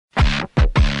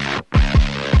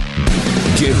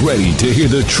Get ready to hear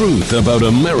the truth about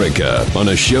America on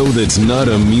a show that's not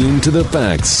immune to the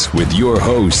facts with your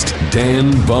host,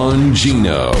 Dan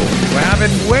Bongino. We're having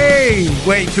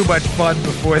way too much fun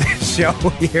before this show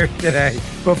here today,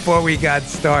 before we got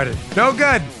started. No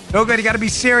good. You got to be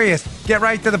serious. Get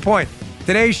right to the point.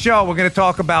 Today's show, we're going to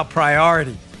talk about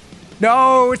priority.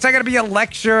 No, it's not going to be a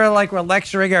lecture like we're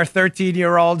lecturing our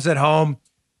 13-year-olds at home.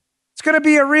 It's going to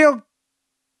be a real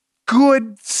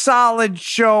good, solid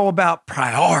show about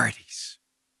priorities.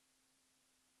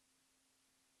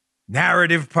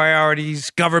 Narrative priorities,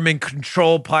 government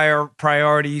control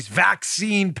priorities,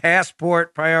 vaccine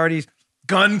passport priorities,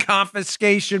 gun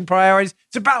confiscation priorities.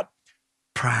 It's about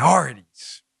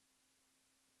priorities.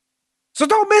 So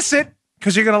don't miss it,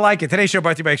 because you're going to like it. Today's show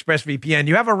brought to you by ExpressVPN.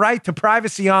 You have a right to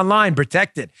privacy online.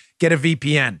 Protect it. Get a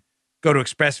VPN. Go to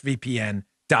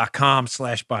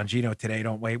expressvpn.com/Bongino today.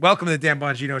 Don't wait. Welcome to the Dan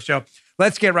Bongino Show.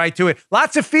 Let's get right to it.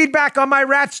 Lots of feedback on my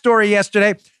rat story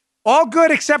yesterday. All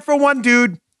good except for one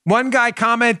dude. One guy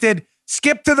commented,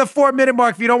 skip to the 4-minute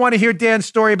mark if you don't want to hear Dan's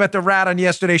story about the rat on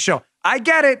yesterday's show. I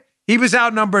get it. He was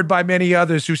outnumbered by many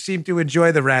others who seemed to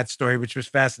enjoy the rat story, which was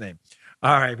fascinating.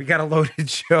 All right, we got a loaded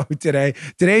show today.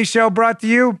 Today's show brought to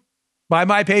you by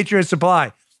My Patriot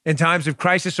Supply. In times of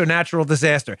crisis or natural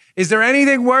disaster, is there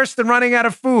anything worse than running out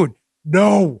of food?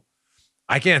 No,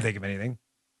 I can't think of anything.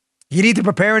 You need to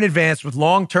prepare in advance with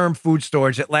long-term food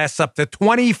storage that lasts up to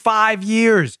 25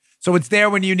 years, so it's there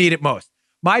when you need it most.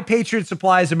 My Patriot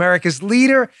Supply is America's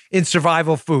leader in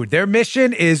survival food. Their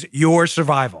mission is your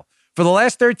survival. For the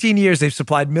last 13 years, they've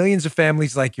supplied millions of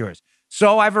families like yours.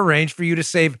 So I've arranged for you to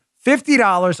save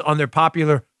 $50 on their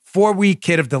popular 4-week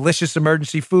kit of delicious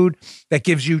emergency food that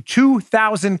gives you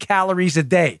 2,000 calories a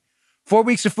day. 4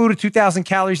 weeks of food at 2,000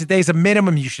 calories a day is a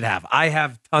minimum you should have. I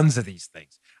have tons of these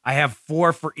things. I have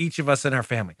 4 for each of us in our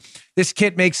family. This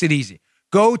kit makes it easy.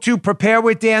 Go to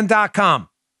preparewithdan.com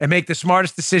and make the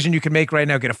smartest decision you can make right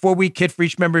now. Get a 4-week kit for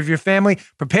each member of your family.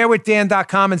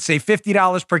 Preparewithdan.com and save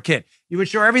 $50 per kit. You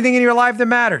insure everything in your life that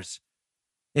matters.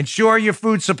 Insure your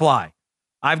food supply.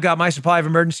 I've got my supply of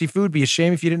emergency food. Be a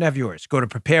shame if you didn't have yours. Go to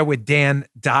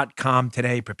preparewithdan.com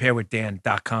today.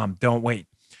 Preparewithdan.com. Don't wait.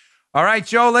 All right,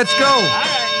 Joe, let's go.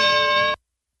 Right.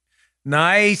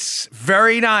 Nice.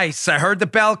 Very nice. I heard the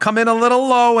bell come in a little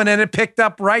low and then it picked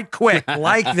up right quick.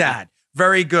 Like that.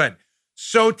 Very good.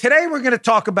 So today we're going to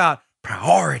talk about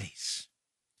priorities.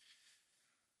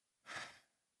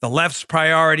 The left's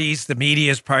priorities, the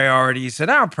media's priorities,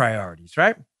 and our priorities,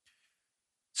 right?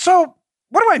 So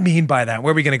what do I mean by that?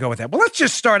 Where are we going to go with that? Well, let's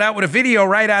just start out with a video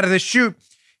right out of the chute.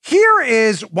 Here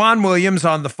is Juan Williams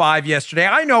on the 5 yesterday.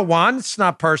 I know Juan. It's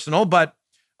not personal, but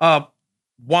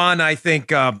Juan, I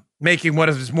think, making one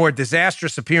of his more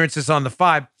disastrous appearances on the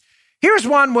 5. Here's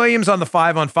Juan Williams on the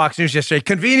 5 on Fox News yesterday.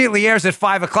 Conveniently airs at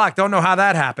 5 o'clock. Don't know how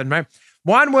that happened, right?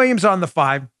 Juan Williams on the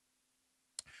 5,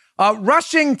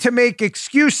 rushing to make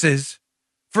excuses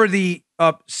for the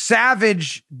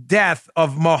savage death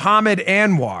of Mohammed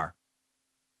Anwar,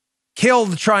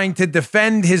 killed trying to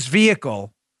defend his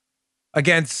vehicle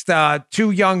against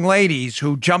 2 young ladies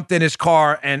who jumped in his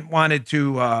car and wanted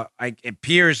to, it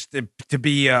appears to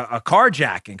be a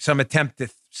carjacking, some attempt to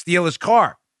steal his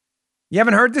car. You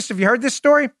haven't heard this? Have you heard this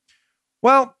story?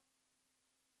 Well,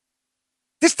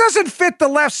 this doesn't fit the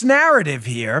left's narrative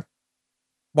here,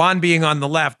 Juan being on the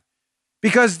left,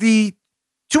 because the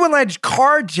 2 alleged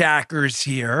carjackers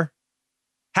here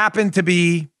happen to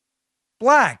be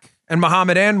black. And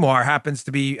Mohammed Anwar happens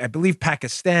to be, I believe,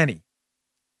 Pakistani.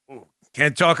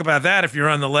 Can't talk about that if you're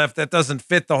on the left. That doesn't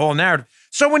fit the whole narrative.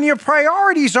 So when your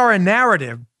priorities are a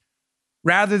narrative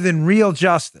rather than real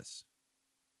justice,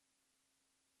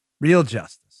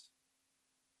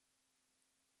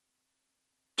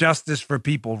 justice for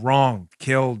people wronged,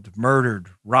 killed, murdered,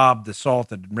 robbed,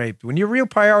 assaulted, and raped, when your real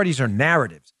priorities are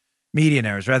narratives, media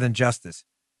narratives, rather than justice,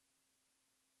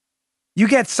 you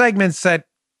get segments that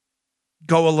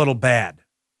go a little bad,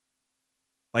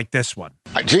 like this one.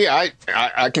 Gee, I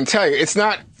can tell you, it's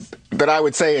not that I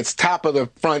would say it's top of the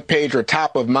front page or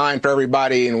top of mind for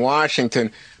everybody in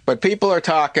Washington, but people are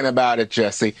talking about it,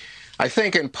 Jesse. I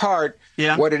think in part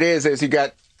what it is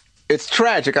it's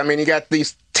tragic. I mean, you got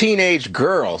these teenage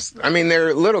girls. I mean,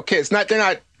 they're little kids. They're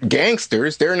not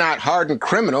gangsters. They're not hardened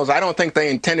criminals. I don't think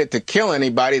they intended to kill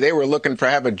anybody. They were looking to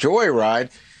have a joyride.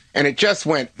 And it just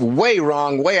went way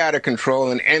wrong, way out of control,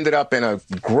 and ended up in a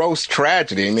gross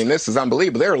tragedy. I mean, this is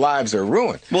unbelievable. Their lives are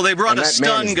ruined. Well, they brought a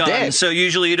stun gun, so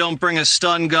usually you don't bring a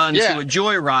stun gun to a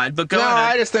joyride, but go ahead. No,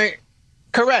 I just think,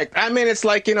 correct. I mean, it's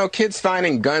like, kids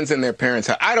finding guns in their parents'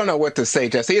 house. I don't know what to say,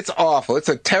 Jesse. It's awful. It's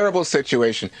a terrible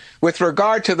situation. With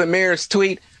regard to the mayor's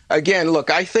tweet, again, look,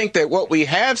 I think that what we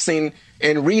have seen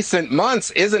in recent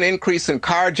months is an increase in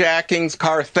carjackings,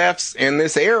 car thefts in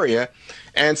this area.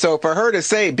 And so for her to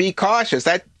say, be cautious,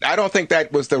 I don't think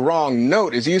that was the wrong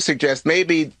note, as you suggest.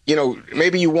 Maybe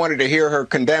you wanted to hear her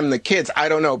condemn the kids. I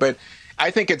don't know. But I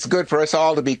think it's good for us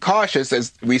all to be cautious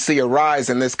as we see a rise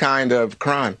in this kind of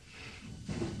crime.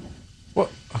 Well,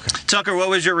 okay. Tucker, what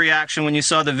was your reaction when you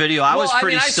saw the video? I was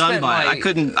pretty stunned by it.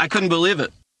 I couldn't believe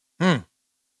it.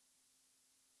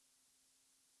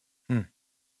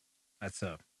 It's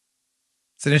an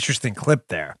interesting clip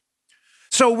there.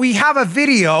 So we have a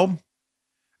video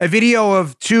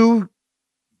of two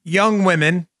young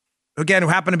women, again, who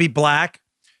happen to be black,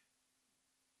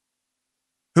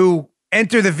 who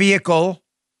enter the vehicle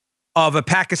of a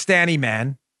Pakistani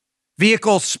man.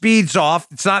 Vehicle speeds off.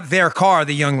 It's not their car,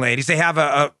 the young ladies. They have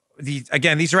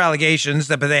again, these are allegations,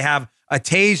 but they have a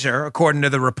taser, according to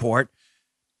the report.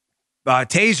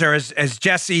 Taser, as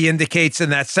Jesse indicates in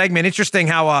that segment. Interesting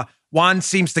how Juan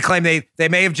seems to claim they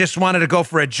may have just wanted to go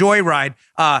for a joyride.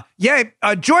 A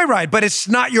joyride, but it's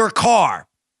not your car.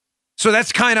 So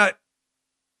that's kind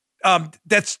of,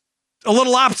 that's a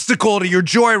little obstacle to your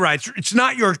joyride. It's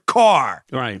not your car.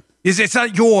 Right. It's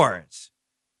not yours.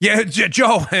 Yeah,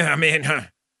 Joe, I mean,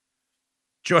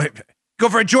 go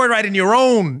for a joyride in your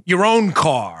own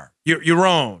car, your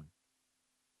own.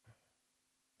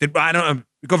 I don't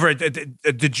go for the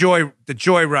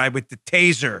joyride with the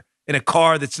taser in a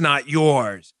car that's not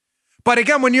yours. But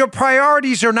again, when your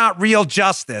priorities are not real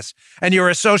justice and you're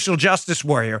a social justice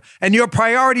warrior and your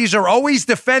priorities are always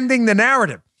defending the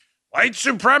narrative, white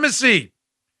supremacy,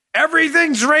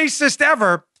 everything's racist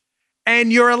ever,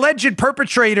 and your alleged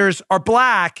perpetrators are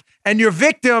black and your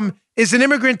victim is an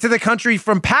immigrant to the country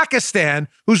from Pakistan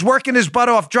who's working his butt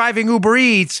off driving Uber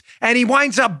Eats, and he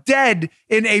winds up dead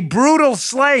in a brutal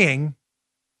slaying.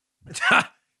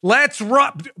 Let's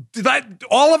run.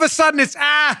 All of a sudden, it's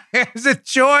a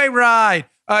joyride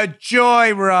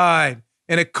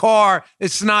in a car.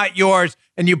 It's not yours,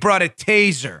 and you brought a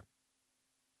taser.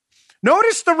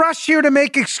 Notice the rush here to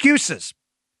make excuses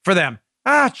for them.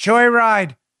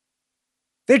 Joyride.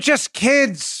 They're just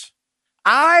kids.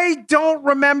 I don't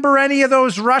remember any of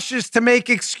those rushes to make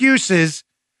excuses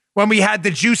when we had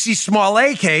the Juicy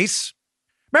Smollett case.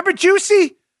 Remember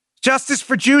Juicy? Justice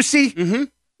for Juicy? Mm-hmm.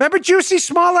 Remember Juicy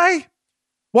Smollett?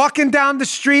 Walking down the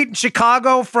street in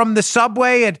Chicago from the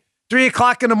subway at 3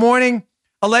 o'clock in the morning,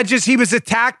 alleges he was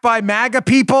attacked by MAGA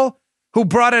people who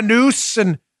brought a noose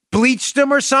and bleached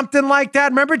him or something like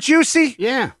that. Remember Juicy?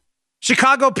 Yeah.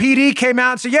 Chicago PD came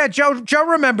out and said, yeah, Joe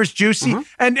remembers Juicy. Uh-huh.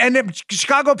 And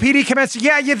Chicago PD came out and said,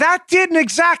 yeah, that didn't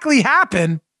exactly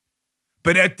happen.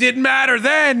 But it didn't matter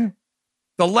then.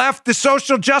 The left, the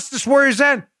social justice warriors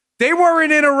then, they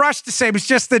weren't in a rush to say it was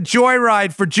just a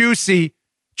joyride for Juicy.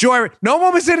 No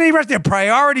one was in any rush. Their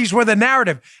priorities were the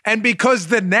narrative. And because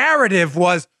the narrative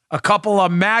was a couple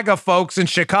of MAGA folks in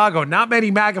Chicago, not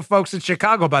many MAGA folks in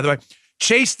Chicago, by the way,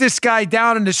 chased this guy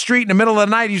down in the street in the middle of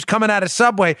the night. He was coming out of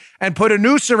Subway and put a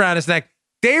noose around his neck.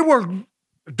 They were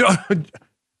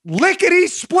lickety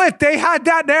split. They had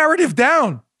that narrative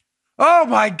down. Oh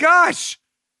my gosh.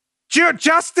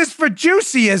 Justice for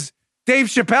Juicy, as Dave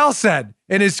Chappelle said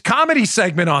in his comedy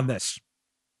segment on this.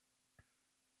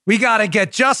 We got to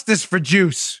get justice for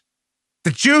Juice.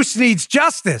 The Juice needs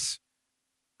justice.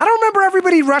 I don't remember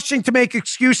everybody rushing to make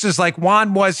excuses like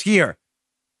Juan was here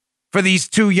for these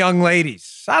two young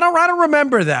ladies. I don't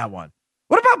remember that one.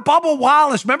 What about Bubba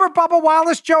Wallace? Remember Bubba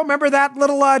Wallace, Joe? Remember that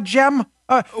little gem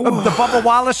of the Bubba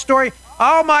Wallace story?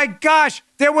 Oh my gosh,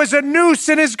 there was a noose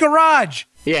in his garage.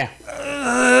 Yeah.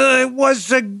 It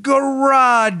was a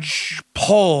garage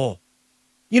pole.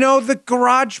 You know the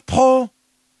garage pole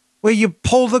where you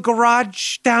pull the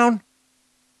garage down?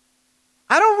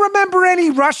 I don't remember any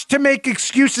rush to make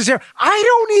excuses here. I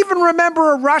don't even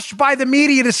remember a rush by the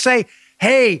media to say,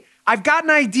 hey, I've got an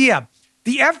idea.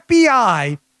 The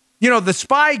FBI, the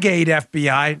Spygate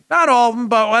FBI, not all of them,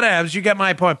 but whatever, you get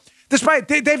my point.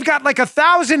 They've got like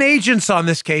 1,000 agents on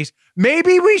this case.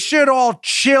 Maybe we should all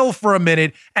chill for a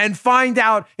minute and find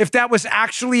out if that was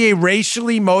actually a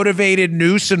racially motivated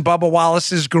noose in Bubba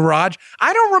Wallace's garage.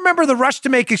 I don't remember the rush to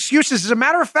make excuses. As a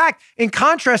matter of fact, in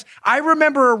contrast, I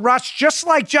remember a rush, just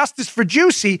like Justice for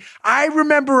Juicy, I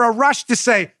remember a rush to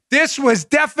say, this was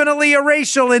definitely a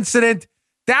racial incident.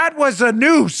 That was a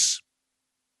noose.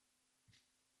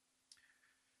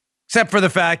 Except for the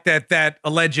fact that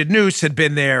alleged noose had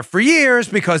been there for years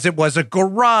because it was a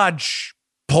garage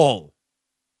pull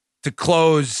to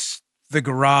close the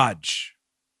garage.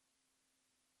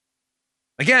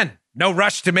 Again, no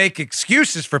rush to make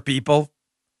excuses for people.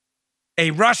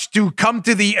 a rush to come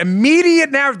to the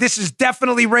immediate narrative. This is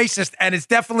definitely racist, and it's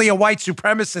definitely a white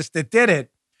supremacist that did it.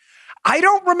 I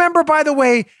don't remember, by the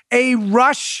way, a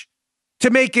rush to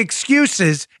make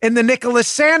excuses in the Nicholas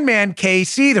Sandmann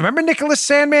case either. Remember Nicholas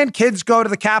Sandmann? Kids go to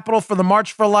the Capitol for the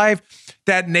March for Life.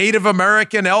 That Native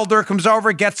American elder comes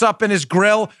over, gets up in his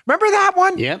grill. Remember that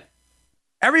one? Yep.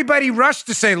 Everybody rushed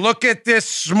to say, look at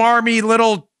this smarmy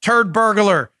little turd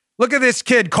burglar. Look at this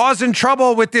kid causing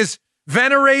trouble with this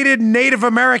venerated Native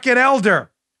American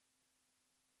elder.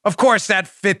 Of course, that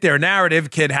fit their narrative.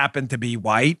 Kid happened to be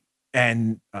white,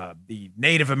 and the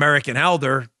Native American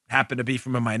elder happened to be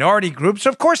from a minority group. So,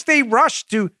 of course, they rushed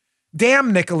to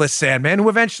damn Nicholas Sandmann, who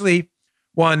eventually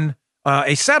won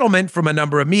a settlement from a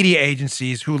number of media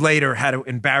agencies who later had to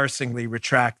embarrassingly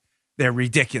retract their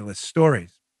ridiculous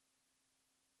stories.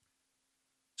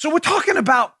 So we're talking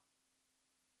about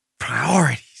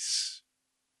priorities.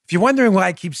 If you're wondering why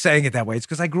I keep saying it that way, it's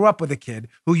because I grew up with a kid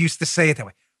who used to say it that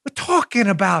way. We're talking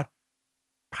about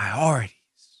priorities.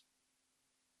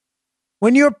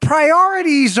 When your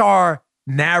priorities are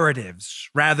narratives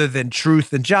rather than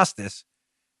truth and justice,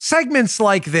 segments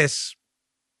like this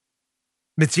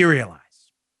materialize.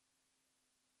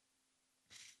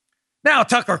 Now,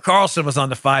 Tucker Carlson was on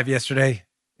the 5 yesterday.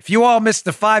 If you all missed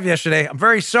the 5 yesterday, I'm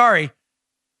very sorry.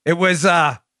 It was,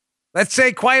 let's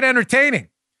say, quite entertaining.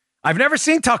 I've never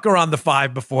seen Tucker on the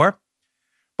 5 before,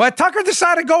 but Tucker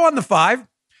decided to go on the 5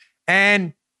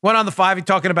 and went on the 5. He's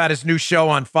talking about his new show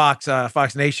on Fox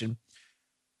Nation.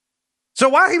 So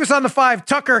while he was on the 5,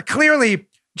 Tucker clearly,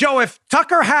 Joe, if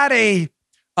Tucker had a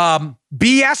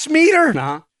BS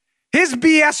meter, his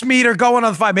BS meter going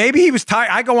on the 5, maybe he was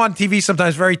tired. I go on TV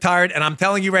sometimes very tired, and I'm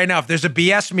telling you right now, if there's a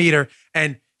BS meter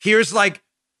and here's like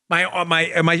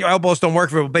my elbows don't work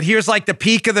very well, but here's like the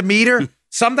peak of the meter.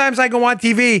 Sometimes I go on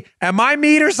TV and my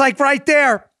meter's like right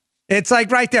there. It's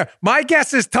like right there. My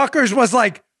guess is Tucker's was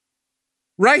like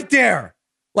right there,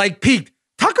 like peaked.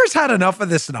 Tucker's had enough of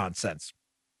this nonsense.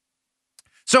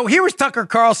 So here was Tucker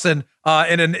Carlson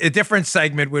in a different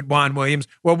segment with Juan Williams,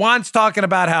 where Juan's talking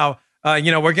about how,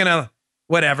 we're going to,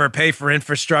 pay for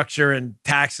infrastructure and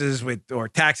taxes with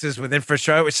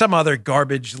infrastructure, with some other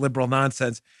garbage liberal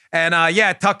nonsense. And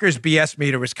Tucker's BS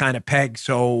meter was kind of pegged.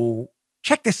 So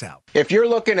check this out. If you're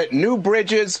looking at new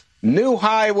bridges, new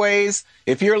highways,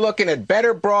 if you're looking at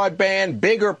better broadband,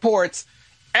 bigger ports,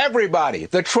 everybody,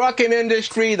 the trucking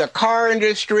industry, the car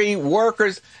industry,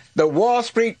 workers, the Wall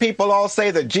Street people all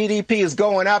say the GDP is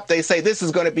going up. They say this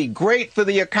is going to be great for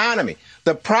the economy.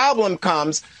 The problem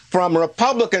comes from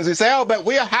Republicans who say, but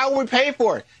how will we pay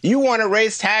for it? You want to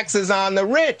raise taxes on the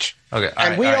rich. Okay,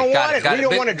 and we don't want it. We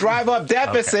don't want to drive up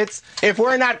deficits if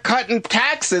we're not cutting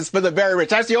taxes for the very rich.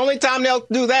 That's the only time they'll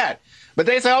do that. But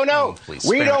they say, no,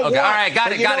 we don't want it. All right,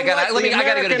 got it. I got to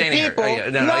go to Danny here. All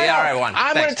right, Juan.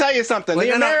 I'm going to tell you something.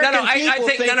 The American people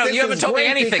think you haven't told me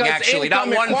anything, actually. Not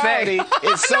one thing.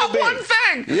 It's so big. Not one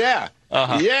thing. Yeah.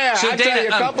 Uh-huh. Yeah, so I'll tell you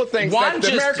a couple things. Like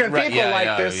the American people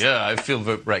like this. Yeah, I feel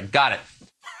right. Got it.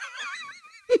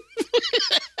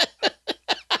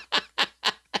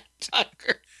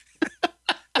 Tucker.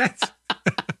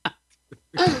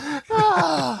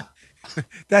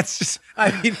 That's just,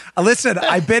 listen,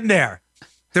 I've been there.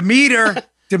 The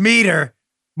meter,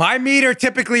 my meter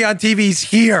typically on TV's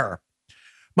here.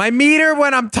 My meter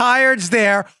when I'm tired's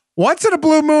there. Once in a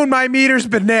blue moon, my meter's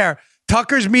been there.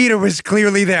 Tucker's meter was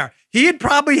clearly there. He had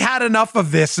probably had enough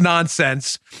of this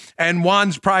nonsense and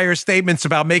Juan's prior statements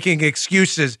about making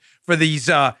excuses for these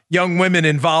young women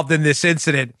involved in this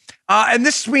incident. And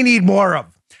this we need more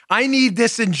of. I need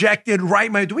this injected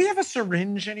right. Do we have a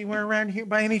syringe anywhere around here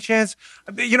by any chance?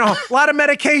 A lot of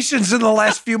medications in the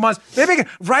last few months. They make it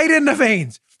right in the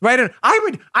veins. Right in. I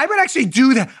would actually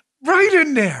do that right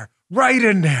in there. Right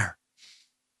in there.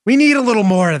 We need a little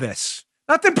more of this.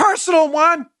 Nothing personal,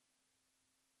 Juan.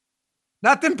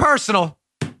 Nothing personal.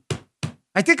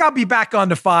 I think I'll be back on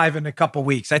the 5 in a couple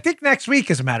weeks. I think next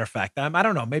week, as a matter of fact. I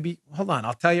don't know. Maybe, hold on.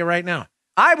 I'll tell you right now.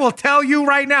 I will tell you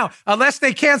right now, unless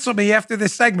they cancel me after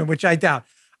this segment, which I doubt.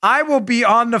 I will be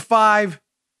on the 5.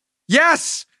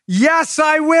 Yes,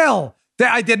 I will.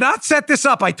 I did not set this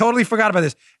up. I totally forgot about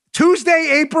this. Tuesday,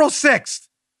 April 6th.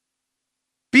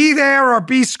 Be there or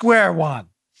be square, Juan.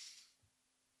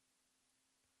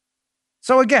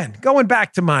 So again, going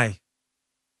back to my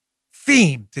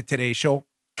theme to today's show,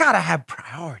 gotta have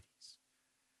priorities.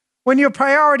 When your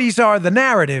priorities are the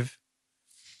narrative,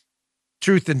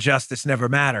 truth and justice never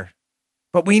matter.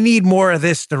 But we need more of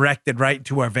this directed right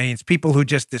into our veins. People who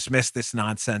just dismiss this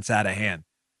nonsense out of hand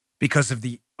because of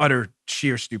the utter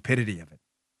sheer stupidity of it.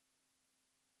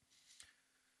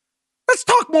 Let's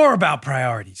talk more about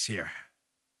priorities here.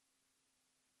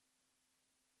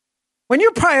 When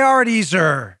your priorities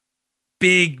are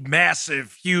big,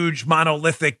 massive, huge,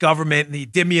 monolithic government and the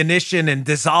diminution and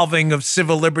dissolving of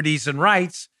civil liberties and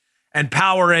rights and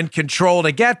power and control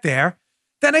to get there,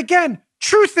 then again,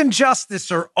 truth and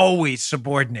justice are always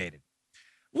subordinated.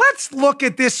 Let's look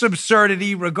at this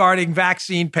absurdity regarding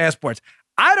vaccine passports.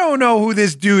 I don't know who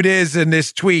this dude is in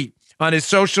this tweet on his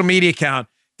social media account,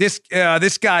 this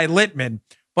guy Littman,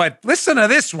 but listen to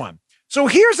this one. So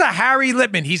here's a Harry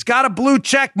Littman. He's got a blue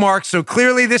check mark, so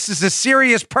clearly this is a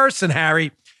serious person,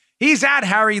 Harry. He's at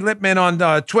Harry Littman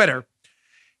on Twitter.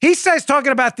 He says,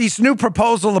 talking about these new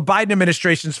proposal the Biden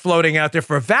administration's floating out there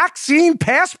for vaccine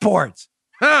passports.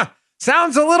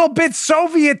 Sounds a little bit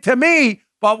Soviet to me,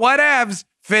 but whatevs.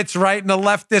 Fits right in the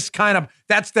leftist kind of,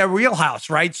 that's their wheelhouse,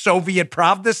 right? Soviet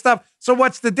Pravda stuff. So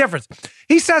what's the difference?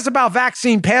 He says about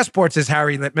vaccine passports, is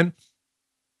Harry Littman.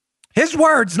 His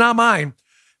words, not mine.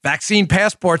 Vaccine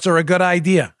passports are a good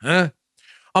idea.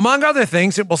 Among other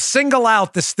things, it will single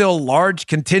out the still large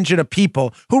contingent of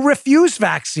people who refuse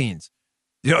vaccines.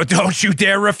 Don't you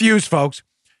dare refuse, folks.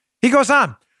 He goes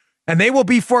on, and they will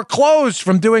be foreclosed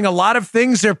from doing a lot of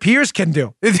things their peers can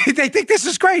do. They think this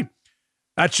is great.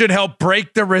 That should help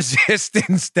break the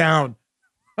resistance down.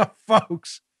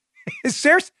 Folks,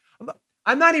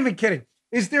 I'm not even kidding.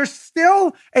 Is there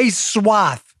still a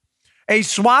swath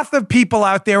of people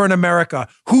out there in America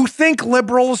who think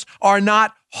liberals are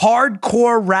not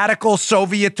hardcore radical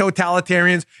Soviet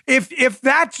totalitarians? If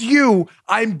that's you,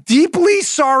 I'm deeply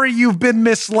sorry you've been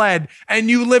misled and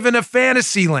you live in a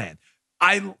fantasy land.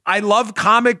 I love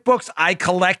comic books. I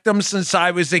collect them since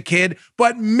I was a kid,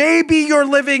 but maybe you're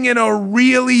living in a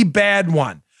really bad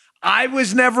one. I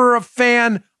was never a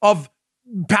fan of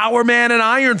Power Man and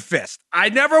Iron Fist. I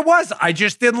never was. I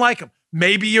just didn't like them.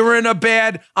 Maybe you're in a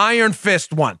bad Iron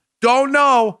Fist one. Don't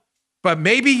know, but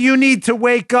maybe you need to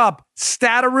wake up.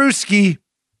 Stataruski.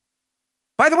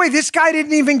 By the way, this guy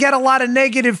didn't even get a lot of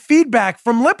negative feedback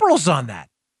from liberals on that.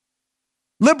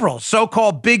 Liberals,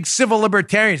 so-called big civil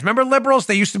libertarians. Remember liberals?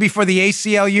 They used to be for the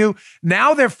ACLU.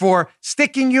 Now they're for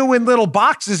sticking you in little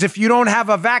boxes if you don't have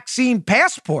a vaccine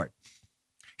passport.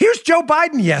 Here's Joe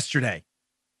Biden yesterday.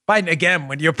 Biden, again,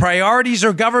 when your priorities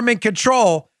are government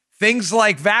control, things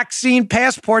like vaccine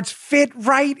passports fit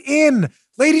right in.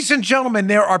 Ladies and gentlemen,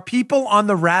 there are people on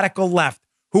the radical left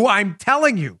who, I'm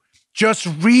telling you, just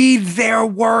read their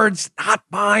words, not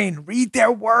mine. Read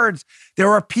their words.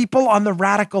 There are people on the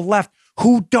radical left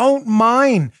who don't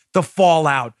mind the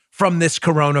fallout from this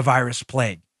coronavirus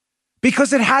plague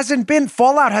because it hasn't been,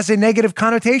 fallout has a negative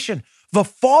connotation. The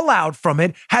fallout from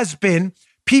it has been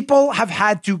people have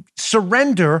had to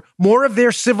surrender more of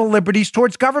their civil liberties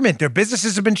towards government. Their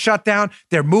businesses have been shut down.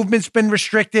 Their movement's been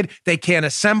restricted. They can't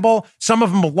assemble. Some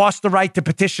of them have lost the right to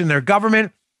petition their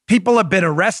government. People have been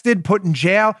arrested, put in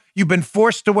jail. You've been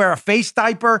forced to wear a face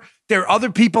diaper. There are other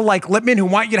people like Littman who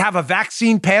want you to have a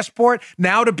vaccine passport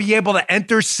now to be able to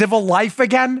enter civil life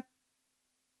again.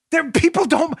 People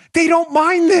don't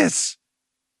mind this.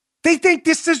 They think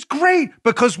this is great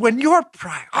because when your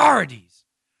priorities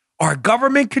are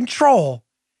government control,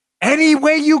 any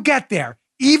way you get there,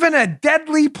 even a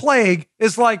deadly plague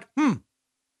is like,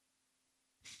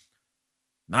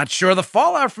 not sure the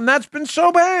fallout from that's been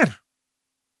so bad.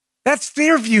 That's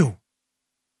their view.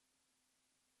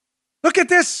 Look at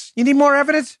this. You need more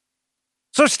evidence?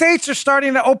 So states are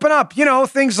starting to open up,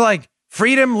 things like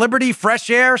freedom, liberty,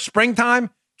 fresh air, springtime,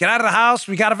 get out of the house.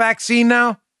 We got a vaccine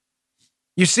now.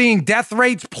 You're seeing death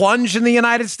rates plunge in the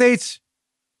United States.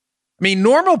 I mean,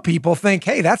 normal people think,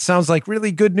 hey, that sounds like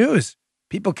really good news.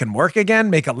 People can work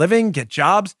again, make a living, get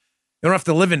jobs. They don't have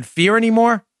to live in fear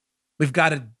anymore. We've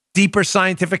got a deeper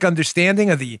scientific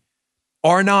understanding of the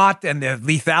R0 and the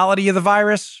lethality of the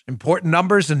virus, important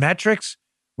numbers and metrics.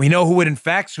 We know who it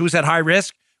infects, who's at high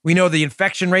risk. We know the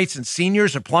infection rates in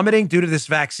seniors are plummeting due to this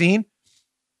vaccine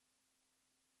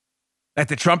that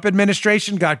the Trump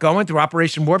administration got going through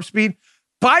Operation Warp Speed.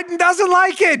 Biden doesn't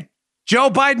like it.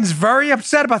 Joe Biden's very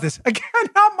upset about this. Again,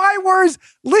 not my words.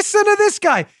 Listen to this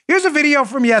guy. Here's a video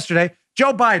from yesterday.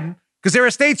 Joe Biden, because there are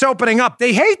states opening up.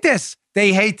 They hate this.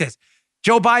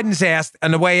 Joe Biden's asked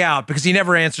on the way out, because he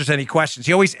never answers any questions.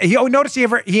 Notice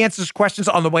he answers questions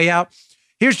on the way out.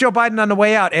 Here's Joe Biden on the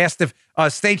way out, asked if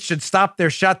states should stop their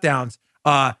shutdowns,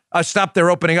 stop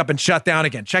their opening up and shut down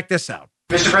again. Check this out.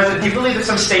 Mr. President, do you believe that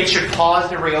some states should pause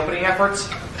their reopening efforts?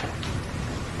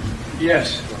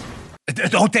 Yes.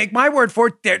 Don't take my word for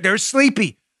it. They're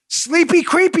sleepy. Sleepy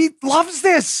Creepy loves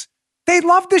this. They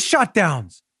love the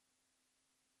shutdowns.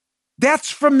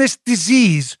 Deaths from this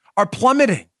disease are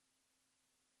plummeting.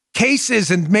 Cases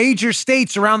in major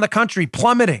states around the country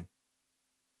plummeting.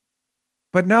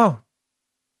 But no,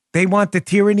 They want the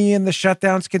tyranny and the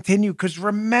shutdowns continue because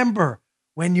remember,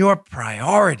 when your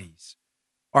priorities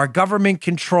are government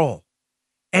control,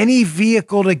 any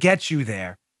vehicle to get you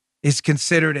there is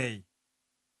considered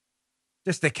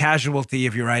just a casualty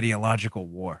of your ideological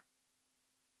war.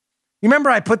 You remember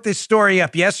I put this story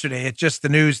up yesterday at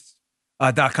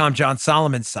justthenews.com, John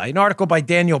Solomon's site, an article by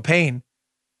Daniel Payne.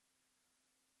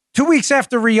 2 weeks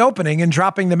after reopening and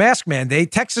dropping the mask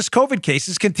mandate, Texas COVID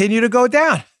cases continue to go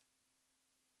down.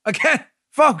 Again,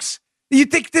 folks, you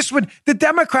think this would, the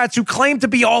Democrats who claim to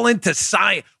be all into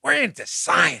science, we're into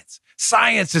science.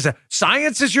 Science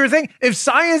is your thing. If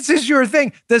science is your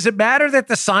thing, does it matter that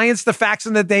the science, the facts,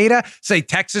 and the data say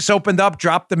Texas opened up,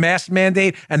 dropped the mask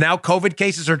mandate, and now COVID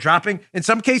cases are dropping, in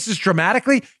some cases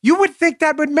dramatically? You would think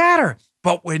that would matter.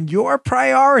 But when your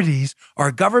priorities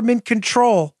are government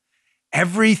control,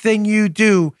 everything you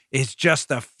do is just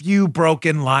a few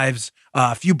broken lives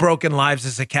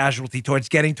as a casualty towards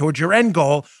getting towards your end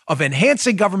goal of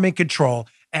enhancing government control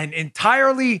and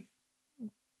entirely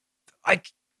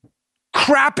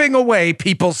crapping away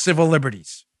people's civil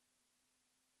liberties.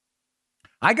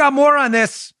 I got more on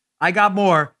this.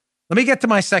 Let me get to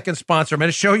my second sponsor. I'm going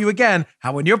to show you again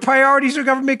how when your priorities are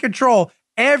government control,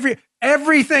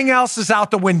 everything else is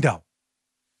out the window.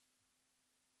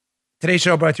 Today's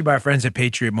show brought to you by our friends at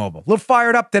Patriot Mobile. A little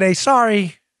fired up today.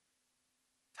 Sorry.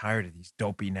 Tired of these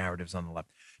dopey narratives on the left.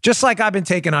 Just like I've been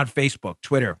taking on Facebook,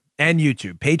 Twitter, and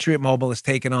YouTube, Patriot Mobile has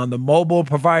taken on the mobile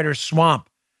provider swamp,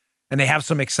 and they have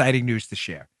some exciting news to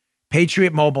share.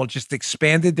 Patriot Mobile just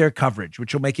expanded their coverage,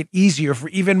 which will make it easier for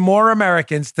even more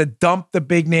Americans to dump the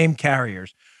big-name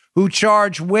carriers who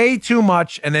charge way too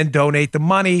much and then donate the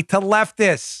money to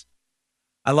leftists.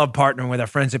 I love partnering with our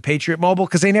friends at Patriot Mobile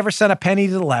because they never sent a penny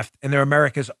to the left, and they're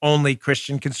America's only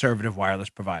Christian conservative wireless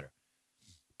provider.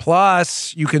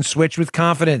 Plus, you can switch with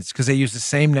confidence because they use the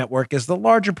same network as the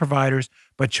larger providers,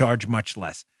 but charge much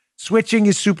less. Switching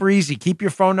is super easy. Keep your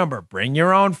phone number. Bring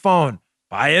your own phone.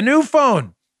 Buy a new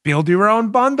phone. Build your own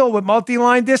bundle with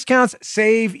multi-line discounts.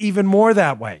 Save even more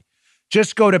that way.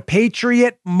 Just go to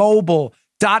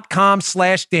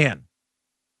patriotmobile.com/Dan.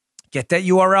 Get that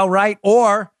URL right.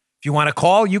 Or if you want to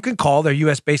call, you can call their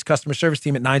U.S.-based customer service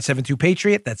team at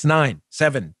 972-PATRIOT. That's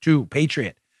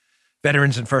 972-PATRIOT.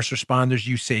 Veterans and first responders,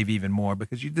 you save even more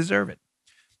because you deserve it.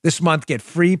 This month, get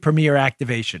free Premier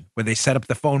activation where they set up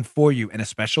the phone for you and a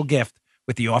special gift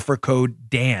with the offer code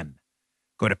DAN.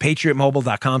 Go to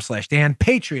patriotmobile.com/Dan,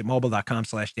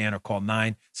 patriotmobile.com/Dan, or call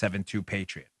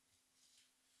 972-PATRIOT.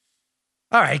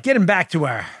 All right, getting back to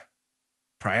our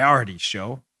priorities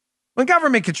show. When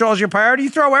government controls your priority,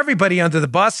 you throw everybody under the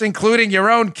bus, including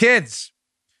your own kids.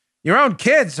 Your own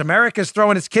kids. America's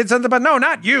throwing its kids under the bus. No,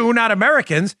 not you, not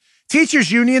Americans.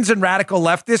 Teachers' unions and radical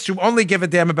leftists who only give a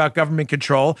damn about government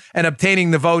control and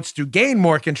obtaining the votes to gain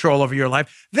more control over your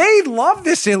life. They love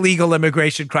this illegal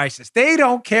immigration crisis. They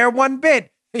don't care one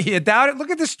bit. You doubt it? Look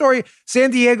at this story,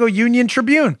 San Diego Union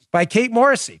Tribune by Kate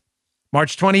Morrissey,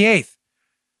 March 28th.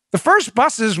 The first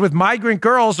buses with migrant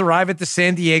girls arrive at the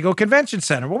San Diego Convention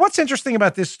Center. Well, what's interesting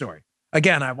about this story?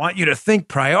 Again, I want you to think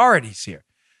priorities here.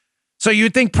 So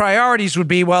you'd think priorities would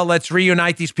be, well, let's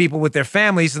reunite these people with their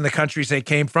families in the countries they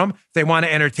came from. If they want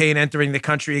to entertain entering the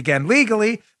country again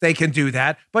legally, they can do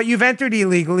that. But you've entered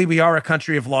illegally. We are a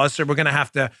country of laws, so we're going to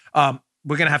have to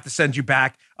send you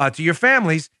back to your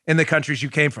families in the countries you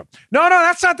came from. No,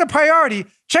 that's not the priority.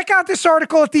 Check out this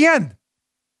article at the end.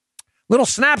 Little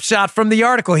snapshot from the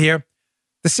article here.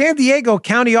 The San Diego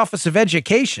County Office of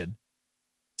Education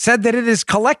said that it is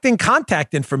collecting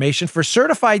contact information for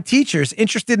certified teachers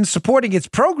interested in supporting its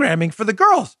programming for the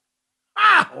girls.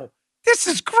 Wow, this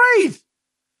is great.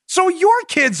 So your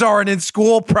kids aren't in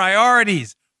school.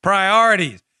 Priorities.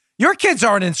 Your kids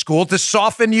aren't in school to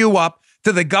soften you up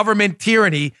to the government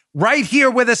tyranny right here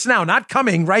with us now, not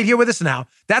coming right here with us now.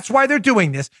 That's why they're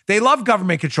doing this. They love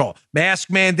government control,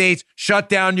 mask mandates, shut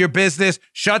down your business,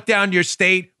 shut down your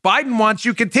state. Biden wants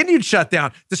you continued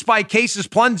shutdown despite cases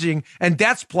plunging and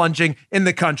deaths plunging in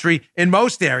the country in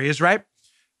most areas, right?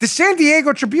 The San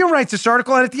Diego Tribune writes this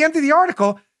article, and at the end of the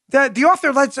article, the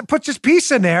author puts this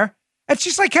piece in there, and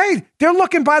she's like, hey, they're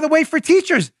looking, by the way, for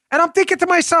teachers. And I'm thinking to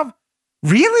myself,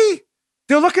 really?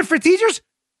 They're looking for teachers?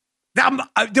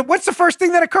 What's the first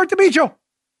thing that occurred to me, Joe?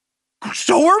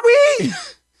 So are we.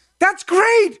 That's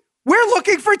great. We're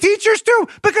looking for teachers too,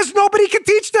 because nobody can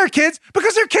teach their kids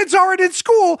because their kids aren't in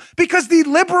school, because the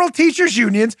liberal teachers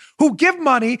unions who give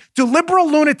money to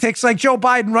liberal lunatics like Joe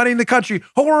Biden running the country,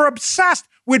 who are obsessed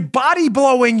with body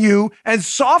blowing you and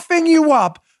softening you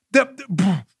up.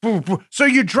 So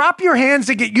you drop your hands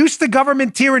and get used to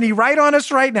government tyranny right on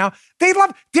us right now. They're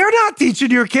not teaching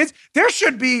your kids. There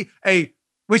should be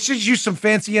We should use some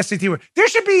fancy SAT word. There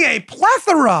should be a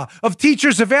plethora of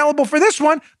teachers available for this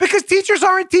one because teachers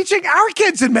aren't teaching our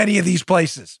kids in many of these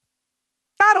places.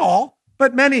 Not all,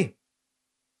 but many.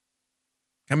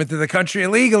 Coming to the country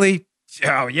illegally.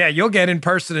 Oh, yeah, you'll get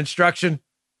in-person instruction.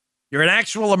 You're an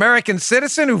actual American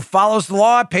citizen who follows the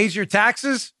law, pays your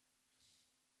taxes,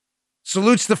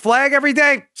 salutes the flag every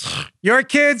day. Your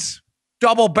kids,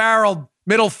 double-barreled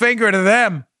middle finger to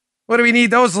them. What do we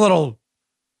need those little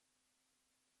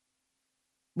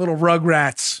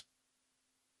rugrats?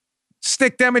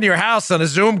 Stick them in your house on a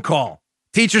Zoom call.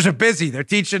 Teachers are busy. They're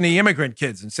teaching the immigrant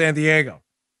kids in San Diego.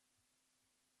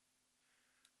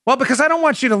 Well, because I don't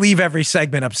want you to leave every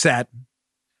segment upset,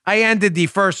 I ended the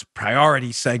first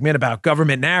priority segment about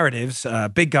government narratives,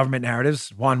 big government narratives,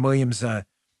 Juan Williams'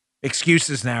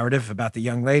 excuses narrative about the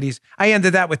young ladies. I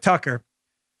ended that with Tucker.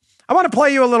 I want to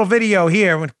play you a little video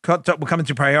here. We're coming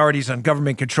to priorities on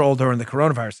government control during the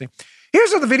coronavirus thing.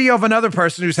 Here's the video of another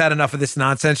person who's had enough of this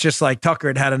nonsense, just like Tucker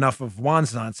had had enough of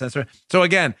Juan's nonsense. So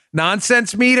again,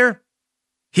 nonsense meter.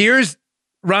 Here's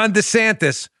Ron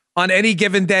DeSantis on any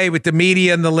given day with the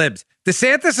media and the libs.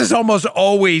 DeSantis is almost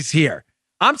always here.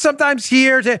 I'm sometimes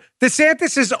here.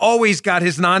 DeSantis has always got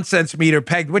his nonsense meter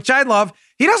pegged, which I love.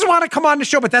 He doesn't want to come on the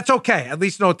show, but that's okay. At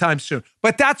least no time soon.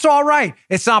 But that's all right.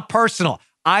 It's not personal.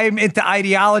 I'm into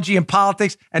ideology and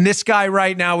politics, and this guy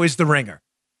right now is the ringer.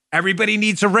 Everybody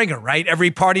needs a ringer, right?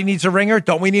 Every party needs a ringer.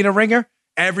 Don't we need a ringer?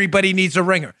 Everybody needs a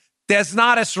ringer.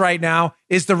 Desnotis right now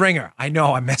is the ringer. I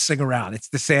know I'm messing around. It's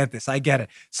DeSantis. I get it.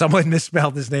 Someone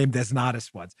misspelled his name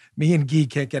Desnotis once. Me and Guy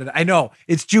can't get it. I know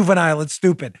it's juvenile. It's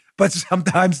stupid, but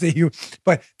sometimes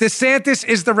but DeSantis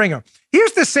is the ringer.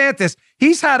 Here's DeSantis.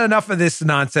 He's had enough of this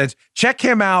nonsense. Check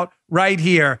him out right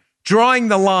here, drawing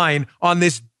the line on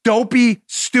this dopey,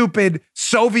 stupid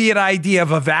Soviet idea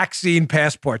of a vaccine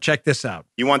passport. Check this out.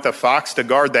 You want the fox to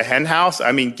guard the hen house?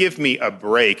 I mean, give me a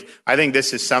break. I think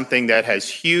this is something that has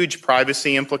huge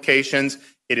privacy implications.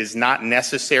 It is not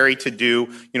necessary to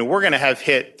do. We're going to have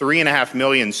hit 3.5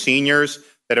 million seniors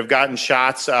that have gotten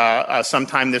shots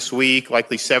sometime this week,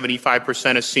 likely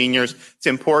 75% of seniors. It's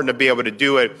important to be able to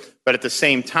do it. But at the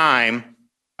same time,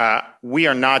 we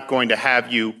are not going to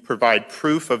have you provide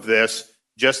proof of this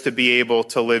just to be able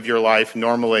to live your life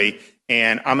normally.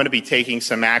 And I'm going to be taking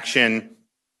some action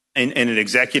in an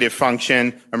executive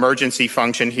function, emergency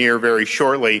function here very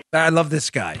shortly. I love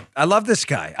this guy.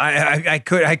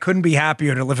 I couldn't be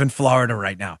happier to live in Florida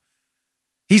right now.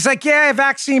 He's like, yeah,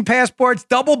 vaccine passports,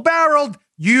 double-barreled.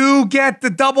 You get the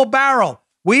double barrel.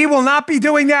 We will not be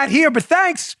doing that here, but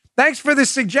thanks. Thanks for the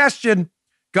suggestion,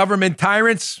 government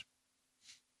tyrants.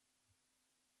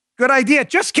 Good idea.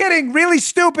 Just kidding. Really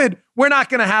stupid. We're not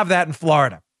going to have that in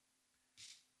Florida.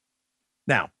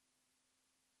 Now,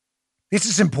 this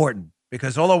is important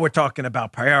because although we're talking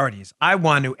about priorities, I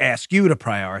want to ask you to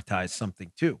prioritize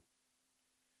something too.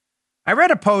 I read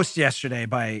a post yesterday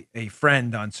by a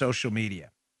friend on social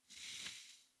media,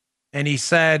 and he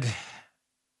said,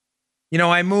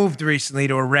 I moved recently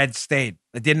to a red state.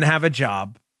 I didn't have a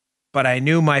job, but I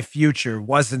knew my future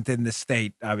wasn't in the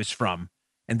state I was from,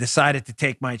 and decided to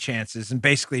take my chances and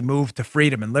basically move to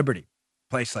freedom and liberty, a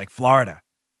place like Florida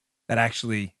that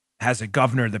actually has a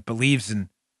governor that believes in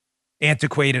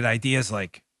antiquated ideas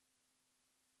like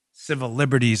civil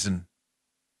liberties and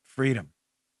freedom.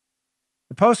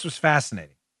 The post was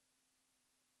fascinating.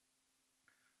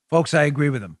 Folks, I agree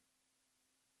with him.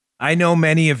 I know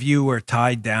many of you are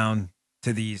tied down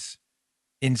to these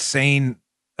insane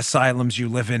asylums you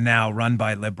live in now run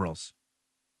by liberals.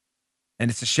 And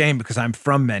it's a shame because I'm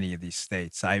from many of these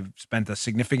states. I've spent a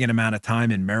significant amount of time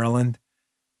in Maryland,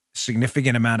 a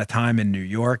significant amount of time in New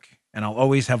York, and I'll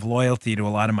always have loyalty to a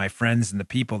lot of my friends and the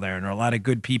people there, and there are a lot of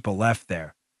good people left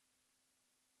there.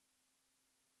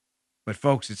 But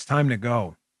folks, it's time to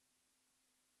go.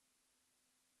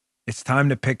 It's time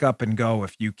to pick up and go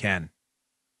if you can.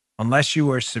 Unless you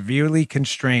are severely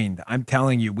constrained, I'm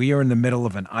telling you, we are in the middle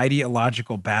of an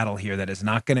ideological battle here that is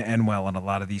not going to end well in a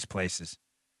lot of these places.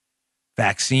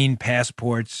 Vaccine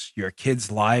passports, your kids'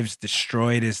 lives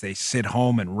destroyed as they sit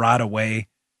home and rot away,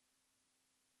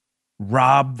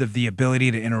 robbed of the ability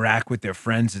to interact with their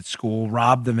friends at school,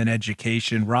 robbed them in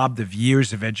education, robbed of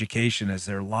years of education as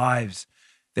their lives,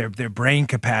 their brain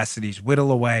capacities whittle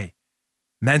away.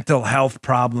 Mental health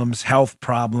problems,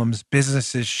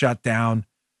 businesses shut down.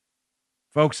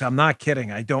 Folks, I'm not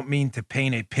kidding. I don't mean to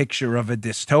paint a picture of a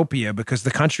dystopia because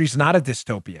the country's not a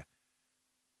dystopia.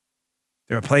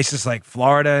 There are places like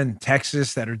Florida and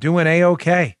Texas that are doing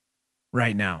A-OK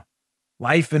right now.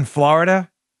 Life in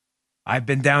Florida, I've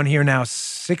been down here now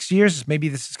 6 years. Maybe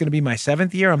this is going to be my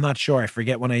 7th year. I'm not sure. I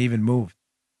forget when I even moved.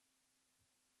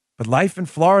 But life in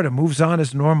Florida moves on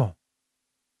as normal.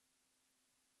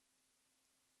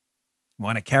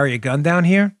 Want to carry a gun down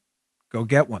here? Go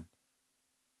get one.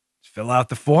 Just fill out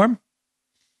the form.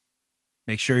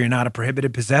 Make sure you're not a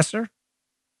prohibited possessor.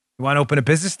 You want to open a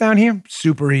business down here?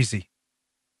 Super easy.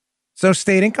 So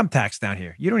state income tax down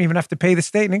here. You don't even have to pay the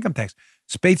state income tax.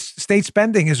 State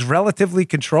spending is relatively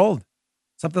controlled.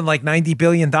 Something like $90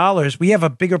 billion. We have a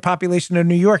bigger population than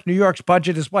New York. New York's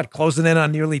budget is what? Closing in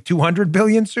on nearly $200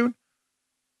 billion soon?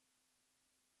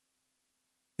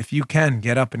 If you can,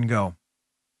 get up and go.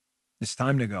 It's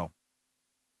time to go.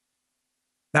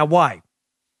 Now, why?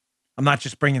 I'm not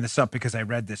just bringing this up because I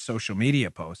read this social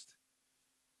media post.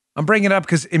 I'm bringing it up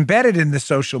because embedded in the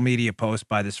social media post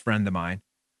by this friend of mine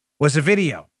was a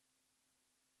video.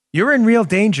 You're in real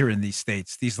danger in these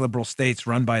states, these liberal states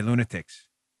run by lunatics.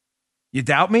 You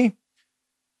doubt me?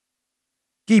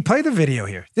 Gee, play the video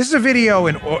here. This is a video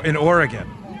in Oregon.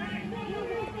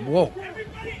 Whoa.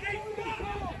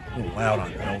 A little loud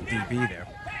on the old DB there.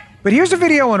 But here's a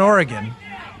video in Oregon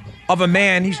of a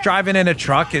man. He's driving in a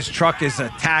truck. His truck is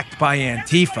attacked by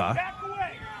Antifa.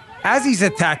 As he's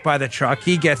attacked by the truck,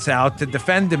 he gets out to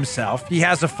defend himself. He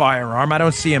has a firearm. I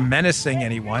don't see him menacing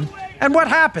anyone. And what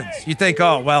happens? You think,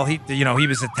 oh, well, he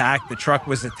was attacked. The truck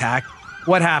was attacked.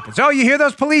 What happens? Oh, you hear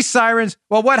those police sirens?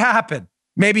 Well, what happened?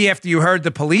 Maybe after you heard the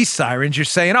police sirens, you're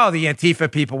saying, oh, the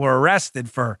Antifa people were arrested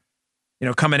for,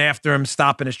 coming after him,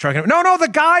 stopping his truck. No, the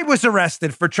guy was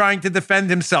arrested for trying to defend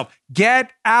himself.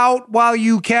 Get out while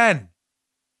you can.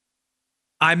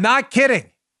 I'm not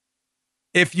kidding.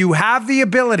 If you have the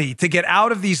ability to get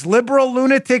out of these liberal